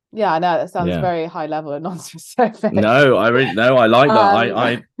 Yeah, I know that sounds very high level and non-specific. No, I like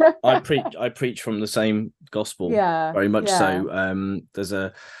that. I preach from the same gospel. Yeah, very much so.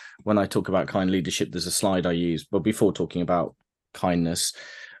 When I talk about kind leadership, there's a slide I use, but before talking about kindness,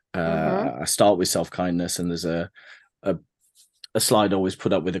 I start with self-kindness, and there's a slide I always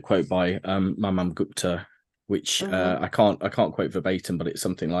put up with a quote by Mamam Gupta, which I can't quote verbatim, but it's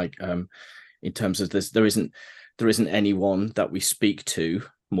something like, in terms of this, there isn't anyone that we speak to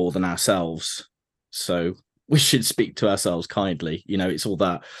more than ourselves, so we should speak to ourselves kindly. It's all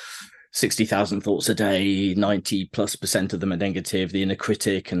that 60,000 thoughts a day, 90+% of them are negative, the inner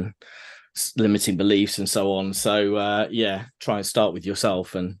critic and limiting beliefs and so on. So try and start with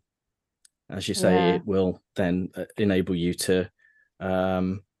yourself, and as you say, it will then enable you to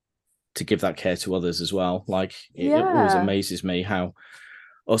give that care to others as well. Like, it always amazes me how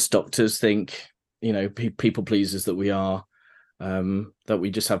us doctors think, people pleasers that we are, that we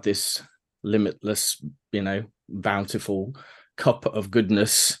just have this limitless, bountiful cup of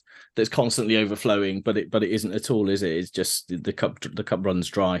goodness that's constantly overflowing, but it isn't at all, is it? It's just the cup runs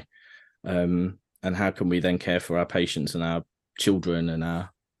dry. And how can we then care for our patients and our children and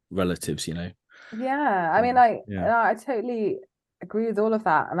our relatives? Yeah, I mean, I totally agree with all of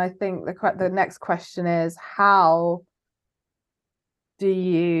that, and I think the next question is, how do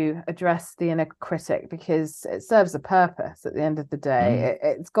you address the inner critic? Because it serves a purpose at the end of the day.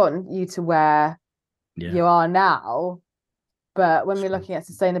 It's gotten you to where you are now. But when we're looking at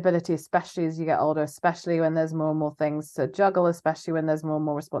sustainability, especially as you get older, especially when there's more and more things to juggle, especially when there's more and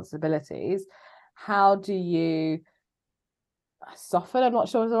more responsibilities, how do you soften? I'm not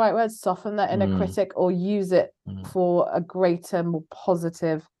sure it's the right word, soften that inner critic, or use it for a greater, more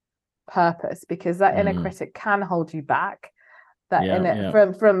positive purpose? Because that inner critic can hold you back.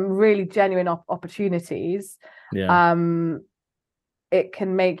 From really genuine opportunities. It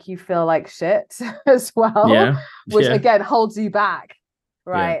can make you feel like shit as well, which again holds you back,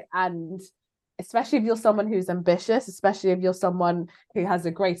 right? And especially if you're someone who's ambitious, especially if you're someone who has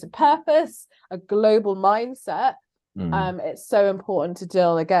a greater purpose, a global mindset, it's so important to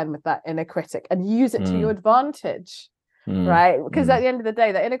deal again with that inner critic and use it to your advantage, right? Because at the end of the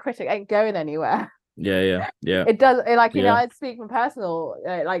day, the inner critic ain't going anywhere. It does, like, I'd speak from personal,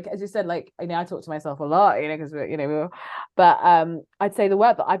 like, as you said, like, I talk to myself a lot, because but I'd say the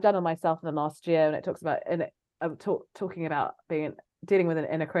work that I've done on myself in the last year, and it talks about talking about dealing with an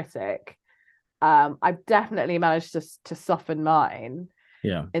inner critic, I've definitely managed to soften mine,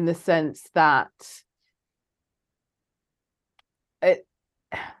 in the sense that it,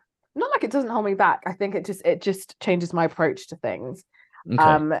 not like it doesn't hold me back. I think it just changes my approach to things.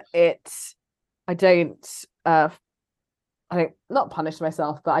 Okay. I don't not punish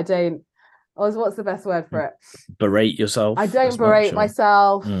myself, but I don't. What's the best word for it? Berate yourself. I don't berate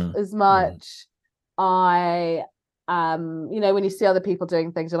myself as much. I when you see other people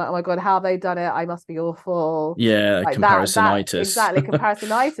doing things, you're like, oh my god, how have they done it? I must be awful. Yeah, like comparisonitis. Exactly,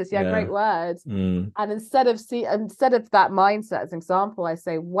 comparisonitis. Yeah, great word. And instead of that mindset as an example, I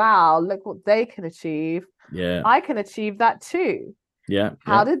say, wow, look what they can achieve. Yeah, I can achieve that too. Yeah.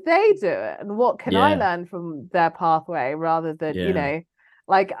 How did they do it? And what can I learn from their pathway, rather than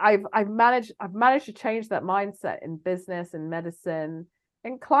like I've managed to change that mindset in business and medicine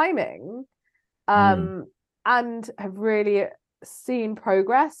and climbing. And have really seen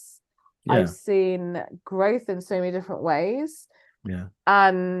progress. I've seen growth in so many different ways.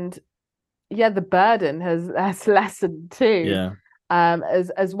 And the burden has lessened too.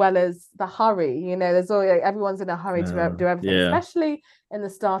 As well as the hurry. There's always, everyone's in a hurry to do everything, especially in the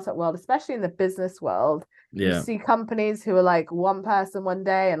startup world, especially in the business world. You see companies who are like one person one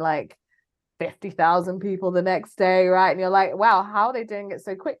day and like 50,000 people the next day, right? And you're like, wow, how are they doing it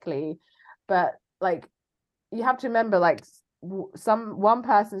so quickly? But like, you have to remember, like, one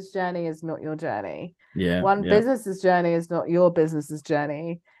person's journey is not your journey. One business's journey is not your business's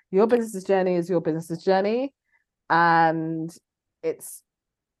journey. Your business's journey is your business's journey, and it's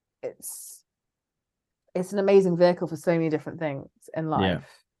an amazing vehicle for so many different things in life.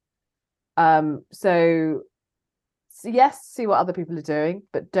 So yes, see what other people are doing,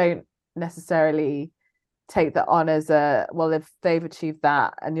 but don't necessarily take that on as well, if they've achieved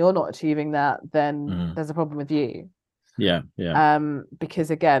that and you're not achieving that, then there's a problem with you.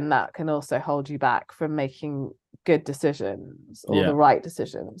 Because again, that can also hold you back from making good decisions, or the right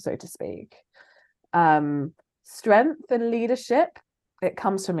decisions, so to speak. Strength and leadership, it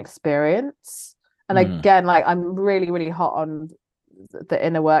comes from experience. And again, like, I'm really, really hot on the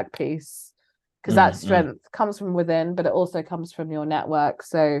inner work piece, because that strength comes from within, but it also comes from your network.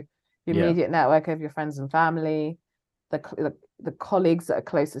 So your immediate network of your friends and family, the colleagues that are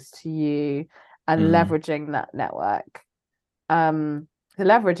closest to you, and leveraging that network. The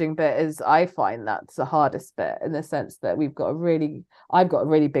leveraging bit is, I find that's the hardest bit, in the sense that I've got a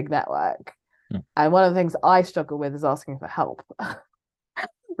really big network. And one of the things I struggle with is asking for help.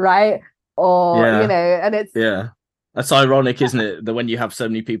 Right? Or, and it's... That's ironic, isn't it? That when you have so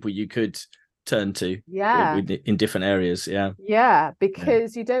many people you could turn to in different areas.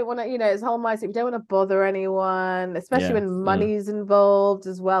 Because you don't want to, it's whole mindset, you don't want to bother anyone, especially when money's involved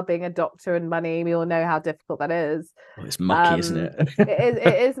as well. Being a doctor and money, we all know how difficult that is. It's mucky, isn't it?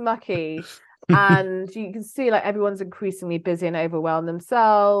 it is mucky. And you can see, like, everyone's increasingly busy and overwhelmed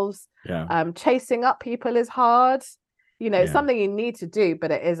themselves. Chasing up people is hard. It's something you need to do,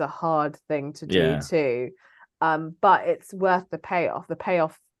 but it is a hard thing to do too. But it's worth the payoff. The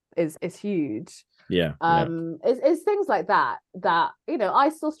payoff is huge. It's things like that I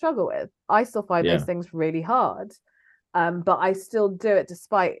still struggle with. I still find those things really hard, but I still do it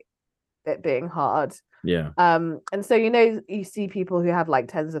despite it being hard. And so you see people who have like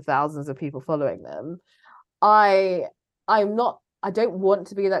tens of thousands of people following them. I don't want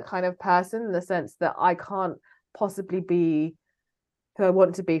to be that kind of person, in the sense that I can't possibly be who I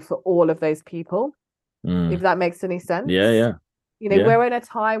want to be for all of those people, if that makes any sense. We're in a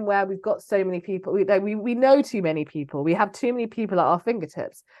time where we've got so many people. We know too many people. We have too many people at our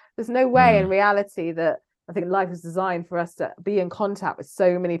fingertips. There's no way in reality that I think life is designed for us to be in contact with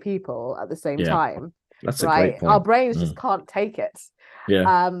so many people at the same time. That's right. A great point. Our brains just can't take it.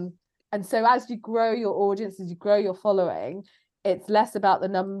 And so as you grow your audience, as you grow your following, it's less about the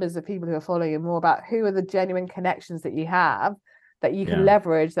numbers of people who are following you, more about who are the genuine connections that you have, that you can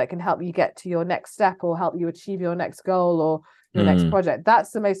leverage, that can help you get to your next step, or help you achieve your next goal, or your next project. That's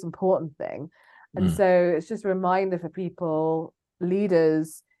the most important thing. And so it's just a reminder for people,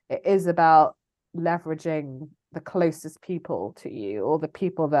 leaders, it is about leveraging the closest people to you, or the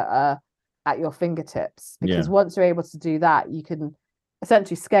people that are at your fingertips, because once you're able to do that, you can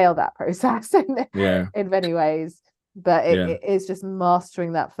essentially scale that process in many ways. But it is just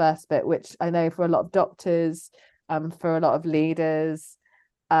mastering that first bit, which I know for a lot of doctors, for a lot of leaders,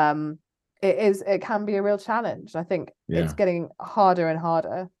 it can be a real challenge. I think it's getting harder and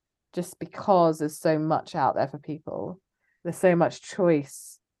harder, just because there's so much out there for people. There's so much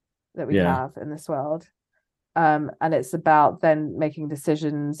choice that we have in this world. And it's about then making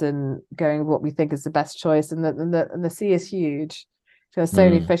decisions and going with what we think is the best choice. And the sea is huge. There's so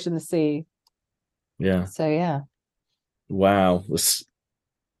many fish in the sea. So wow, there's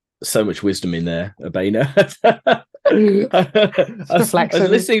so much wisdom in there, Abeyna. I was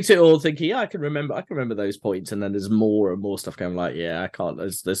listening to it all thinking, yeah, I can remember those points, and then there's more and more stuff going like, yeah, I can't,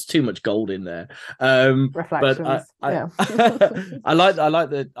 there's too much gold in there. Reflections. I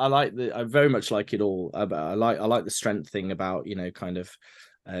I very much like it all. I like the strength thing about, kind of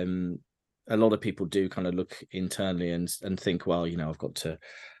a lot of people do kind of look internally and think, well,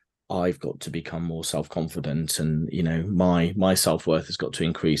 I've got to become more self-confident, and my self-worth has got to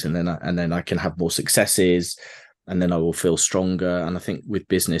increase, and then I can have more successes, and then I will feel stronger. And I think with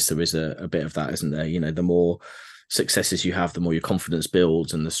business there is a bit of that, isn't there? The more successes you have, the more your confidence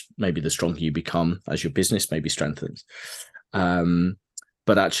builds, and maybe the stronger you become as your business maybe strengthens.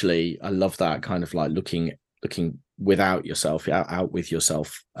 But actually I love that kind of like looking without yourself, out with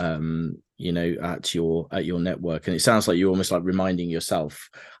yourself, at your network. And it sounds like you're almost like reminding yourself,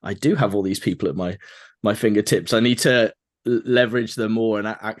 I do have all these people at my fingertips. I need to leverage them more and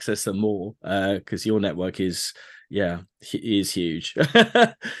access them more, because your network is huge.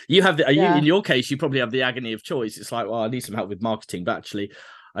 You have in your case, you probably have the agony of choice. It's like, well, I need some help with marketing, but actually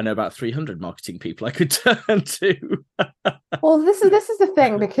I know about 300 marketing people I could turn to. Well, this is the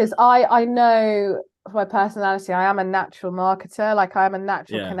thing, because I know my personality, I am a natural marketer. Like, I am a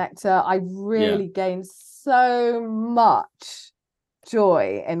natural connector. I really gain so much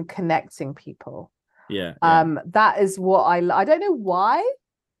joy in connecting people. That is what I don't know why,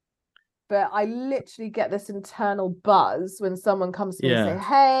 but I literally get this internal buzz when someone comes to me and say,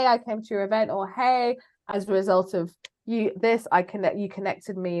 hey, I came to your event, or hey, as a result of you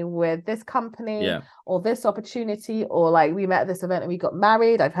connected me with this company, or this opportunity, or like we met at this event and we got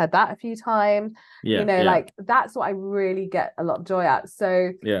married. I've heard that a few times. Like, that's what I really get a lot of joy at.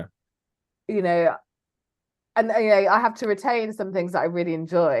 So and I have to retain some things that I really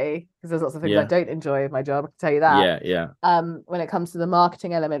enjoy, because there's lots of things I don't enjoy in my job, I can tell you that. When it comes to the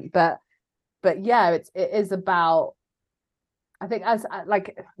marketing element, but it is about, I think, as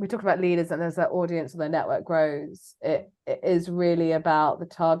like we talk about leaders and as their audience and their network grows, it is really about the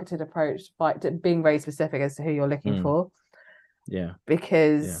targeted approach, being very specific as to who you're looking for.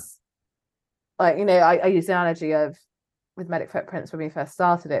 Because like, I use the analogy of with Medic Footprints, when we first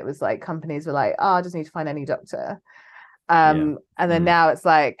started, it was like companies were like, I just need to find any doctor. And then now it's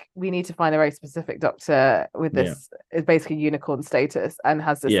like, we need to find a very specific doctor with this is basically unicorn status and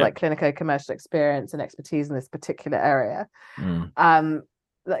has this like clinical commercial experience and expertise in this particular area.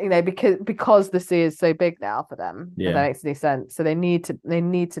 Because the sea is so big now for them, if that makes any sense. So they need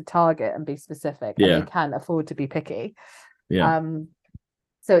to target and be specific, and they can't afford to be picky.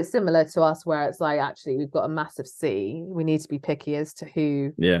 So it's similar to us, where it's like, actually, we've got a massive sea. We need to be picky as to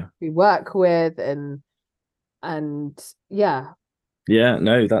who we work with, and no,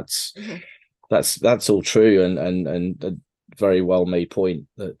 that's all true, and a very well made point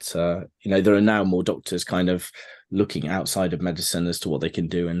that there are now more doctors kind of looking outside of medicine as to what they can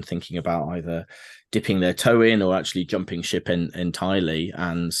do, and thinking about either dipping their toe in or actually jumping ship entirely.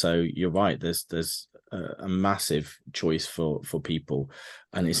 And so you're right, there's a massive choice for people,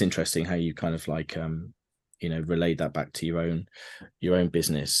 and it's interesting how you kind of like relate that back to your own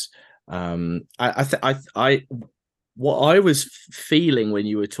business. What I was feeling when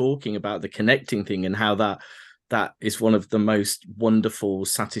you were talking about the connecting thing, and how that is one of the most wonderful,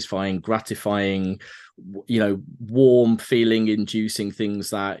 satisfying, gratifying, warm feeling inducing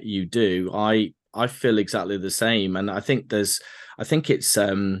things that you do. I feel exactly the same, and I think it's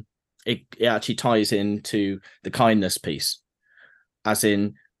it actually ties into the kindness piece, as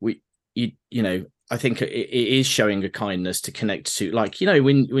in I think it is showing a kindness to connect to, like,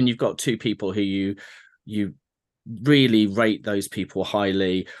 when you've got two people who you really rate those people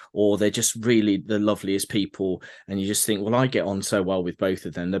highly, or they're just really the loveliest people, and you just think, well, I get on so well with both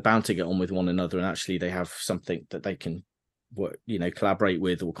of them, they're bound to get on with one another, and actually they have something that they can work, collaborate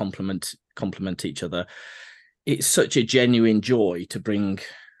with, or complement each other. It's such a genuine joy to bring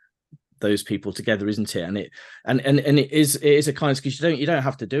those people together, isn't it? And it is a kindness, because you don't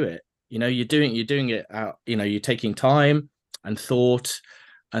have to do it. You're doing it out, you're taking time and thought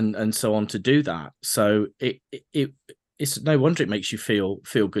and so on to do that. So it's no wonder it makes you feel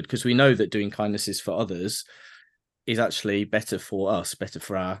good, because we know that doing kindnesses for others is actually better for us, better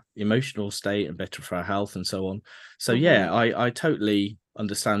for our emotional state, and better for our health, and so on. So I totally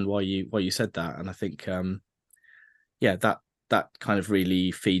understand why you said that, and I think that kind of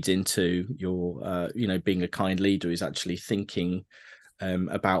really feeds into your being a kind leader, is actually thinking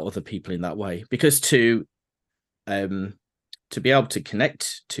about other people in that way. Because to be able to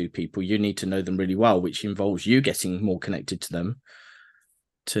connect to people, you need to know them really well, which involves you getting more connected to them,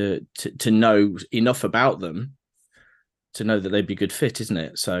 to know enough about them to know that they'd be a good fit, isn't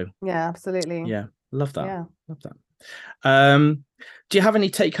it? So absolutely. Love that. Love that. Do you have any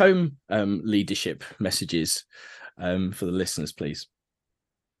take-home leadership messages for the listeners, please?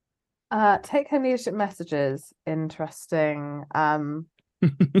 Take-home leadership messages. Interesting.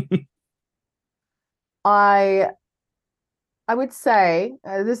 I would say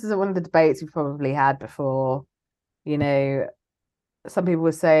this is one of the debates we've probably had before. You know, some people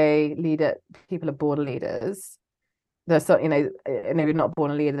would say people are born leaders. There's so, and if you're not born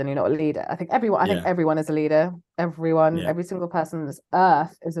a leader, then you're not a leader. I think everyone is a leader. Every single person on this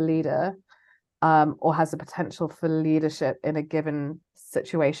earth is a leader, or has the potential for leadership in a given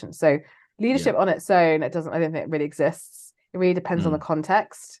situation. So leadership on its own, I don't think it really exists. It really depends on the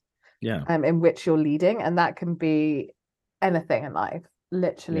context, in which you're leading, and that can be anything in life,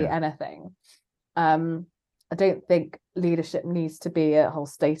 literally anything. I don't think leadership needs to be a whole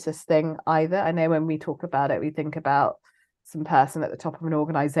status thing either. I know when we talk about it, we think about some person at the top of an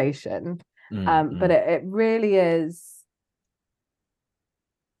organization, but it really is,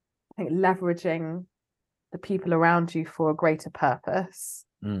 I think, leveraging the people around you for a greater purpose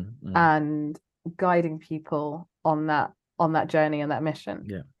and guiding people on that journey and that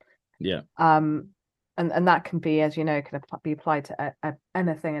mission. And that can be, as you know, can be applied to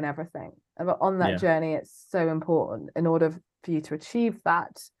anything and everything. But on that journey, it's so important. In order for you to achieve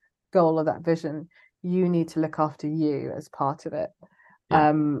that goal or that vision, you need to look after you as part of it,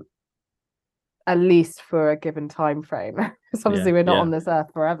 at least for a given time frame. Because obviously we're not on this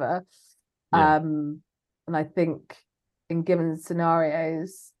earth forever. And I think in given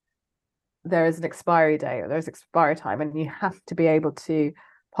scenarios, there is an expiry date, or there's expiry time, and you have to be able to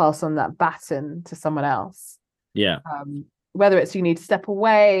pass on that baton to someone else. Whether it's you need to step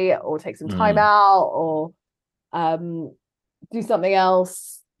away or take some time out or do something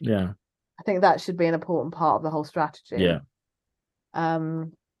else. I think that should be an important part of the whole strategy.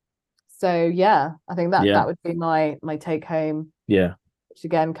 So I think that would be my take home. Which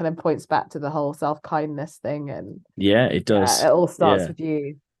again kind of points back to the whole self-kindness thing, and it does. It all starts with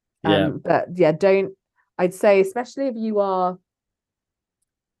you. But I'd say, especially if you are,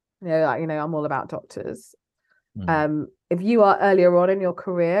 I'm all about doctors. If you are earlier on in your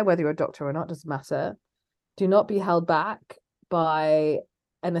career, whether you're a doctor or not, doesn't matter. Do not be held back by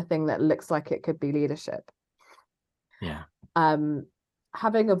anything that looks like it could be leadership.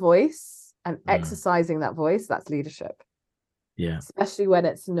 Having a voice and exercising that voice, that's leadership. Especially when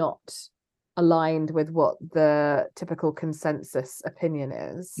it's not aligned with what the typical consensus opinion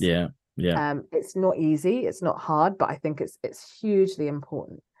is. It's not easy, it's not hard, but I think it's hugely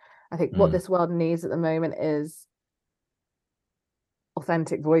important. I think what this world needs at the moment is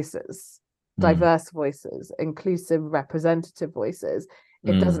authentic voices, diverse voices, inclusive, representative voices.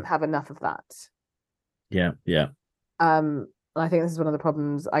 It doesn't have enough of that. I think this is one of the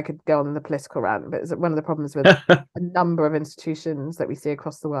problems. I could go on the political rant, but it's one of the problems with a number of institutions that we see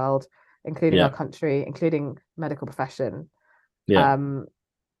across the world, including our country, including medical profession.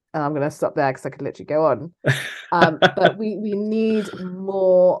 And I'm going to stop there because I could literally go on. But we need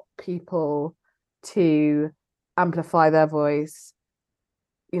more people to amplify their voice,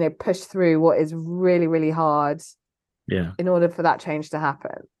 push through what is really, really hard in order for that change to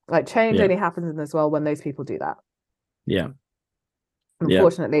happen. Like change only happens in this world when those people do that.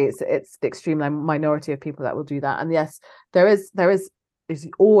 Unfortunately, it's the extreme minority of people that will do that. And yes, there is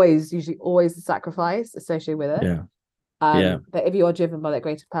usually always a sacrifice associated with it. But if you are driven by that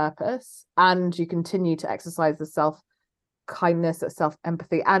greater purpose and you continue to exercise the self-kindness, that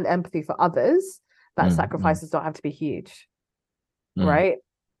self-empathy and empathy for others, that sacrifices don't have to be huge. Right?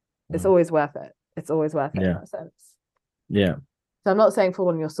 It's always worth it. It's always worth it in that sense. So I'm not saying fall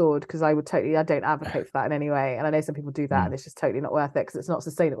on your sword, because I don't advocate for that in any way. And I know some people do that and it's just totally not worth it because it's not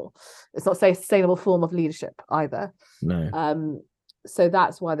sustainable. It's not a sustainable form of leadership either. So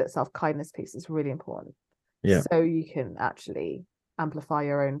that's why that self-kindness piece is really important. So you can actually amplify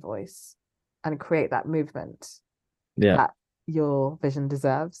your own voice and create that movement that your vision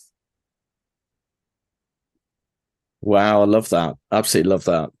deserves. Wow, I love that. Absolutely love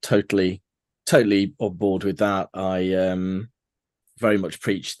that. Totally on board with that. I very much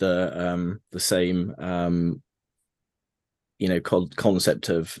preach the same concept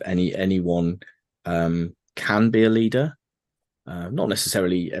of anyone can be a leader. Not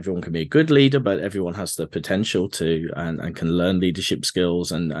necessarily everyone can be a good leader, but everyone has the potential to and can learn leadership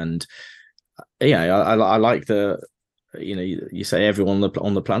skills. I like the, you say everyone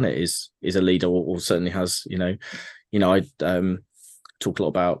on the planet is a leader, or certainly has, I talk a lot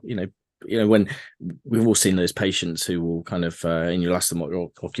about, when we've all seen those patients who will kind of, and you'll ask them what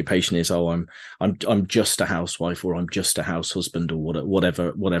your occupation is. Oh, I'm just a housewife, or I'm just a house husband, or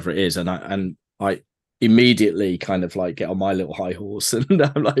whatever it is. And I immediately kind of like get on my little high horse, and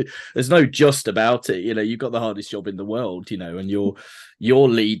I'm like, there's no just about it. You've got the hardest job in the world, and you're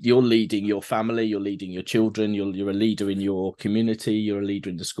leading your family, you're leading your children, you're a leader in your community, you're a leader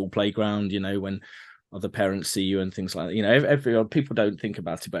in the school playground, when other parents see you and things like that. Everyone, people don't think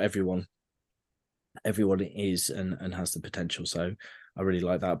about it, but everyone is and has the potential. So I really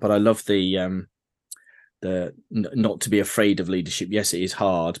like that. But I love the not to be afraid of leadership. Yes, it is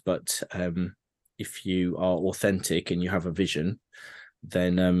hard, but if you are authentic and you have a vision,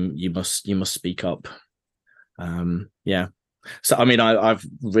 then you must speak up. So I mean, I've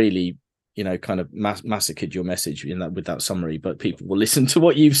really kind of massacred your message with that summary, but people will listen to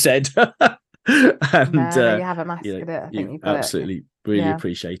what you've said. And no, you haven't massacred it. I think you've got absolutely it. Really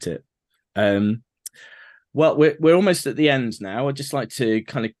appreciate it. Well, we're almost at the end now. I'd just like to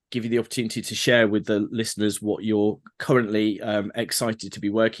kind of give you the opportunity to share with the listeners what you're currently excited to be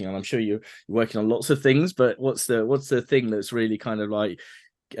working on. I'm sure you're working on lots of things, but what's the thing that's really kind of like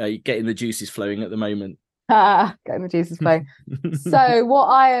getting the juices flowing at the moment? Getting the juices flowing. So what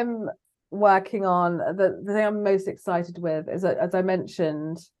I am working on, the thing I'm most excited with is, as I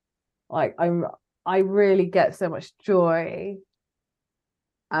mentioned, like I really get so much joy.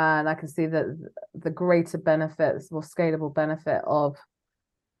 And I can see that the greater benefits, more scalable benefit of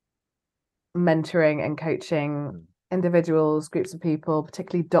mentoring and coaching individuals, groups of people,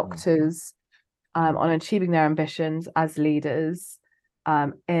 particularly doctors, on achieving their ambitions as leaders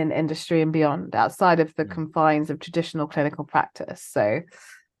in industry and beyond, outside of the confines of traditional clinical practice. So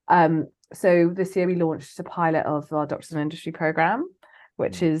this year we launched a pilot of our Doctors in Industry program,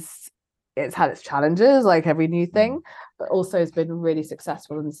 which it's had its challenges, like every new thing, but also has been really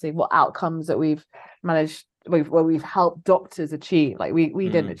successful, and see what outcomes that we've helped doctors achieve. Like we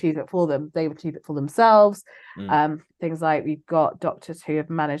didn't achieve it for them, they've achieved it for themselves. Things like we've got doctors who have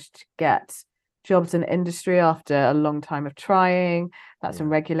managed to get jobs in industry after a long time of trying. That's in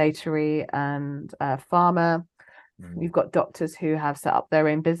regulatory and pharma. We've got doctors who have set up their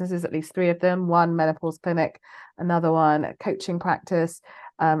own businesses, at least 3 of them. One menopause clinic, another one a coaching practice,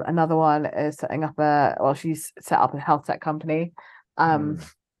 another one is setting up she's set up a health tech company, and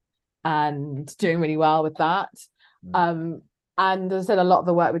doing really well with that. And as I said, a lot of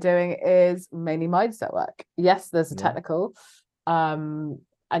the work we're doing is mainly mindset work. Yes, there's a technical,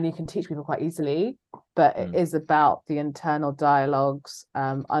 and you can teach people quite easily, but it is about the internal dialogues,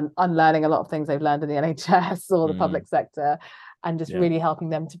 unlearning a lot of things they've learned in the NHS or the public sector, and just really helping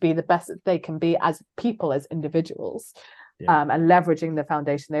them to be the best that they can be as people, as individuals, and leveraging the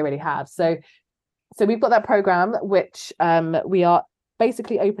foundation they really have. So we've got that program, which we are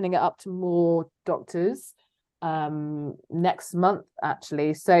basically opening it up to more doctors next month,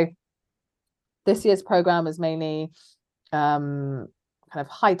 actually. So this year's program is mainly kind of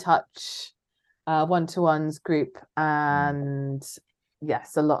high touch, one-to-ones, group, and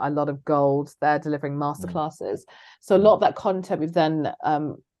yes, a lot of gold. They're delivering masterclasses. So a lot of that content we've then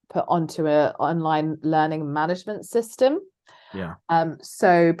put onto an online learning management system.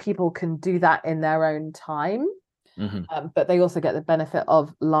 So people can do that in their own time, but they also get the benefit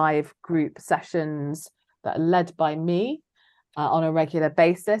of live group sessions that are led by me on a regular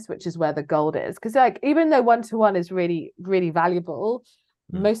basis, which is where the gold is. Because like, even though one-to-one is really, really valuable,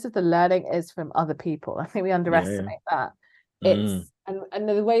 most of the learning is from other people. I think we underestimate that. It's and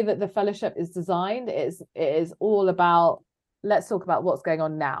the way that the fellowship is designed it is all about, let's talk about what's going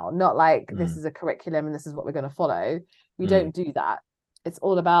on now, not like this is a curriculum and this is what we're going to follow. We don't do that. It's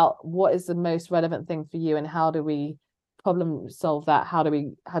all about what is the most relevant thing for you, and how do we problem solve that, how do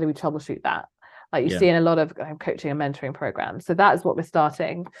we troubleshoot that, like you see in a lot of coaching and mentoring programs. So that is what we're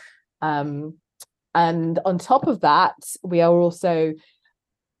starting, and on top of that, we are also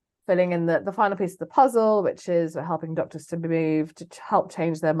filling in the final piece of the puzzle, which is helping doctors to help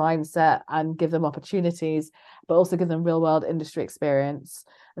change their mindset and give them opportunities, but also give them real world industry experience.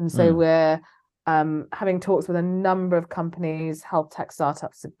 And so we're having talks with a number of companies, health tech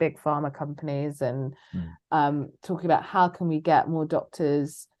startups, big pharma companies, and talking about how can we get more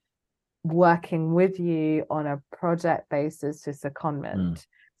doctors working with you on a project basis to secondment.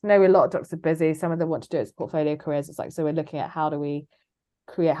 I know a lot of doctors are busy, some of them want to do it as portfolio careers. It's like, so we're looking at how do we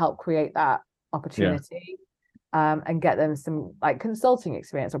help create that opportunity, and get them some like consulting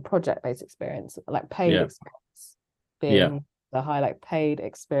experience or project-based experience, like paid experience being the highlight, paid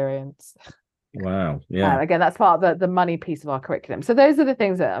experience. Wow. Again, that's part of the money piece of our curriculum. So those are the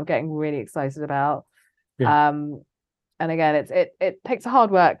things that I'm getting really excited about. And again, it takes a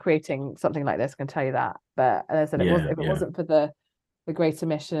hard work creating something like this, I can tell you that. But as I said, if it wasn't for the greater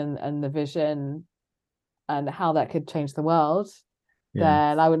mission and the vision and how that could change the world,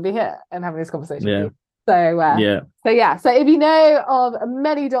 then I wouldn't be here and having this conversation with you. So if you know of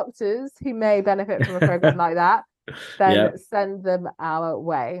many doctors who may benefit from a program like that, then send them our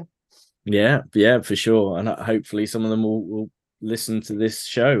way. Yeah, for sure. And hopefully some of them will listen to this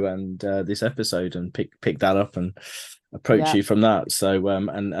show and this episode and pick that up and approach you from that. So and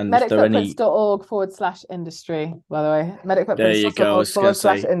medicfootprints.org/industry, by the way.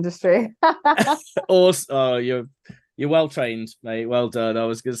 medicfootprints.org/industry. Also, you're well trained, mate. Well done. I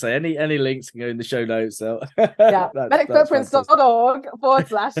was going to say any links can go in the show notes. So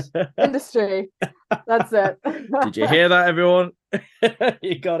medicfootprints.org/industry. That's it. Did you hear that, everyone?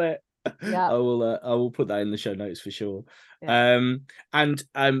 You got it. Yeah, I will put that in the show notes for sure. And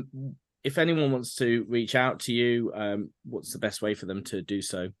if anyone wants to reach out to you, what's the best way for them to do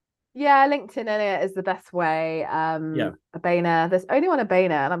so? LinkedIn is the best way. Abeyna, there's only one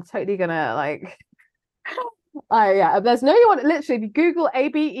Abeyna, and I'm totally gonna there's no one. Literally, if you Google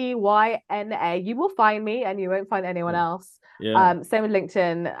Abeyna, you will find me, and you won't find anyone else. Same with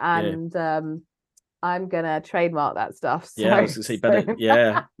LinkedIn, and I'm gonna trademark that stuff. So, I was gonna say better.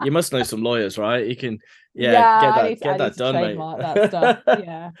 You must know some lawyers, right? You can get that done, mate. That stuff.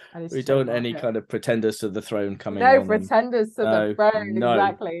 We don't want any kind of pretenders to the throne coming. No pretenders to the throne. No,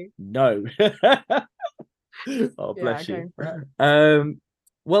 exactly. No. Oh, bless you.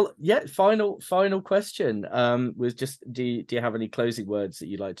 Well, final question. Was just do you have any closing words that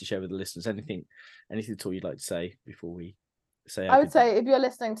you'd like to share with the listeners? Anything at all you'd like to say before we say? I would say if you're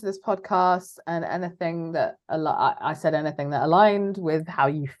listening to this podcast and anything that I said anything that aligned with how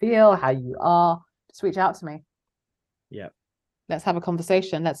you feel, how you are, just reach out to me. Yeah. Let's have a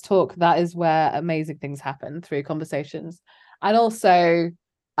conversation. Let's talk. That is where amazing things happen, through conversations. And also,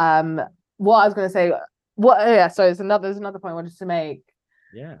 what I was going to say, so there's another point I wanted to make.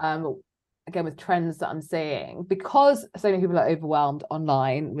 Again, with trends that I'm seeing, because so many people are overwhelmed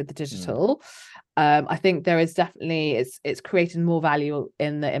online with the digital, I think there is definitely it's creating more value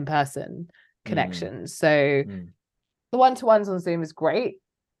in the in-person connections. So the one-to-ones on Zoom is great,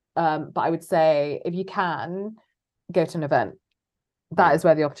 but I would say if you can go to an event, that is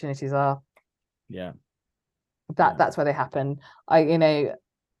where the opportunities are. That's where they happen. Even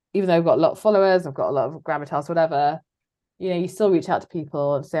though I've got a lot of followers, I've got a lot of gravitas, whatever, you still reach out to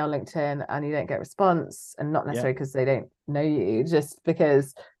people and say on LinkedIn and you don't get response, and not necessarily because they don't know you, just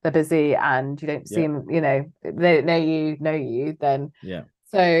because they're busy and you don't seem, they don't know you, then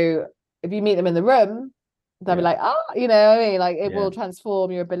so if you meet them in the room, they'll be like, it will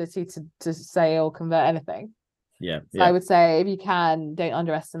transform your ability to say or convert anything. So I would say, if you can, don't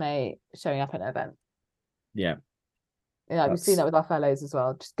underestimate showing up at an event. We've seen that with our fellows as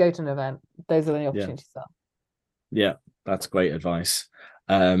well. Just go to an event. Those are the opportunities. That's great advice.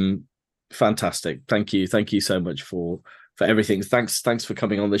 Fantastic. Thank you so much for everything. Thanks for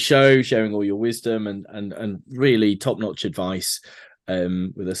coming on the show, sharing all your wisdom and really top-notch advice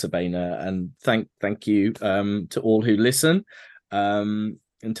with us, Abeyna. And thank you to all who listen.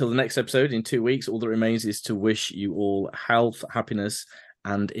 Until the next episode in 2 weeks, all that remains is to wish you all health, happiness,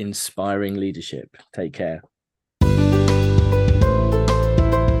 and inspiring leadership. Take care.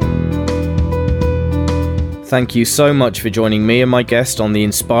 Thank you so much for joining me and my guest on the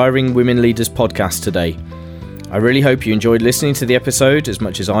Inspiring Women Leaders podcast today. I really hope you enjoyed listening to the episode as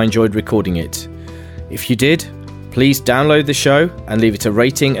much as I enjoyed recording it. If you did, please download the show and leave it a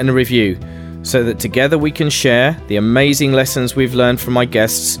rating and a review so that together we can share the amazing lessons we've learned from my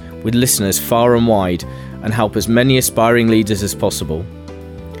guests with listeners far and wide and help as many aspiring leaders as possible.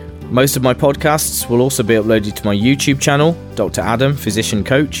 Most of my podcasts will also be uploaded to my YouTube channel, Dr. Adam, Physician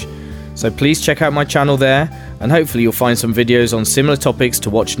Coach. So please check out my channel there, and hopefully you'll find some videos on similar topics to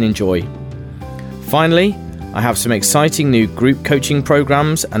watch and enjoy. Finally, I have some exciting new group coaching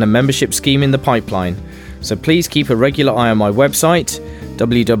programs and a membership scheme in the pipeline. So please keep a regular eye on my website,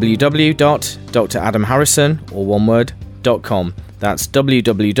 www.dradamharrison.com. That's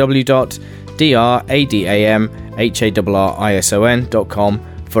www.dradamharrison.com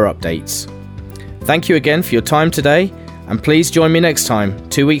for updates. Thank you again for your time today. And please join me next time,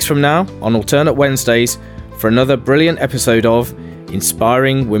 2 weeks from now, on alternate Wednesdays, for another brilliant episode of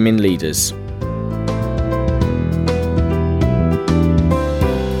Inspiring Women Leaders.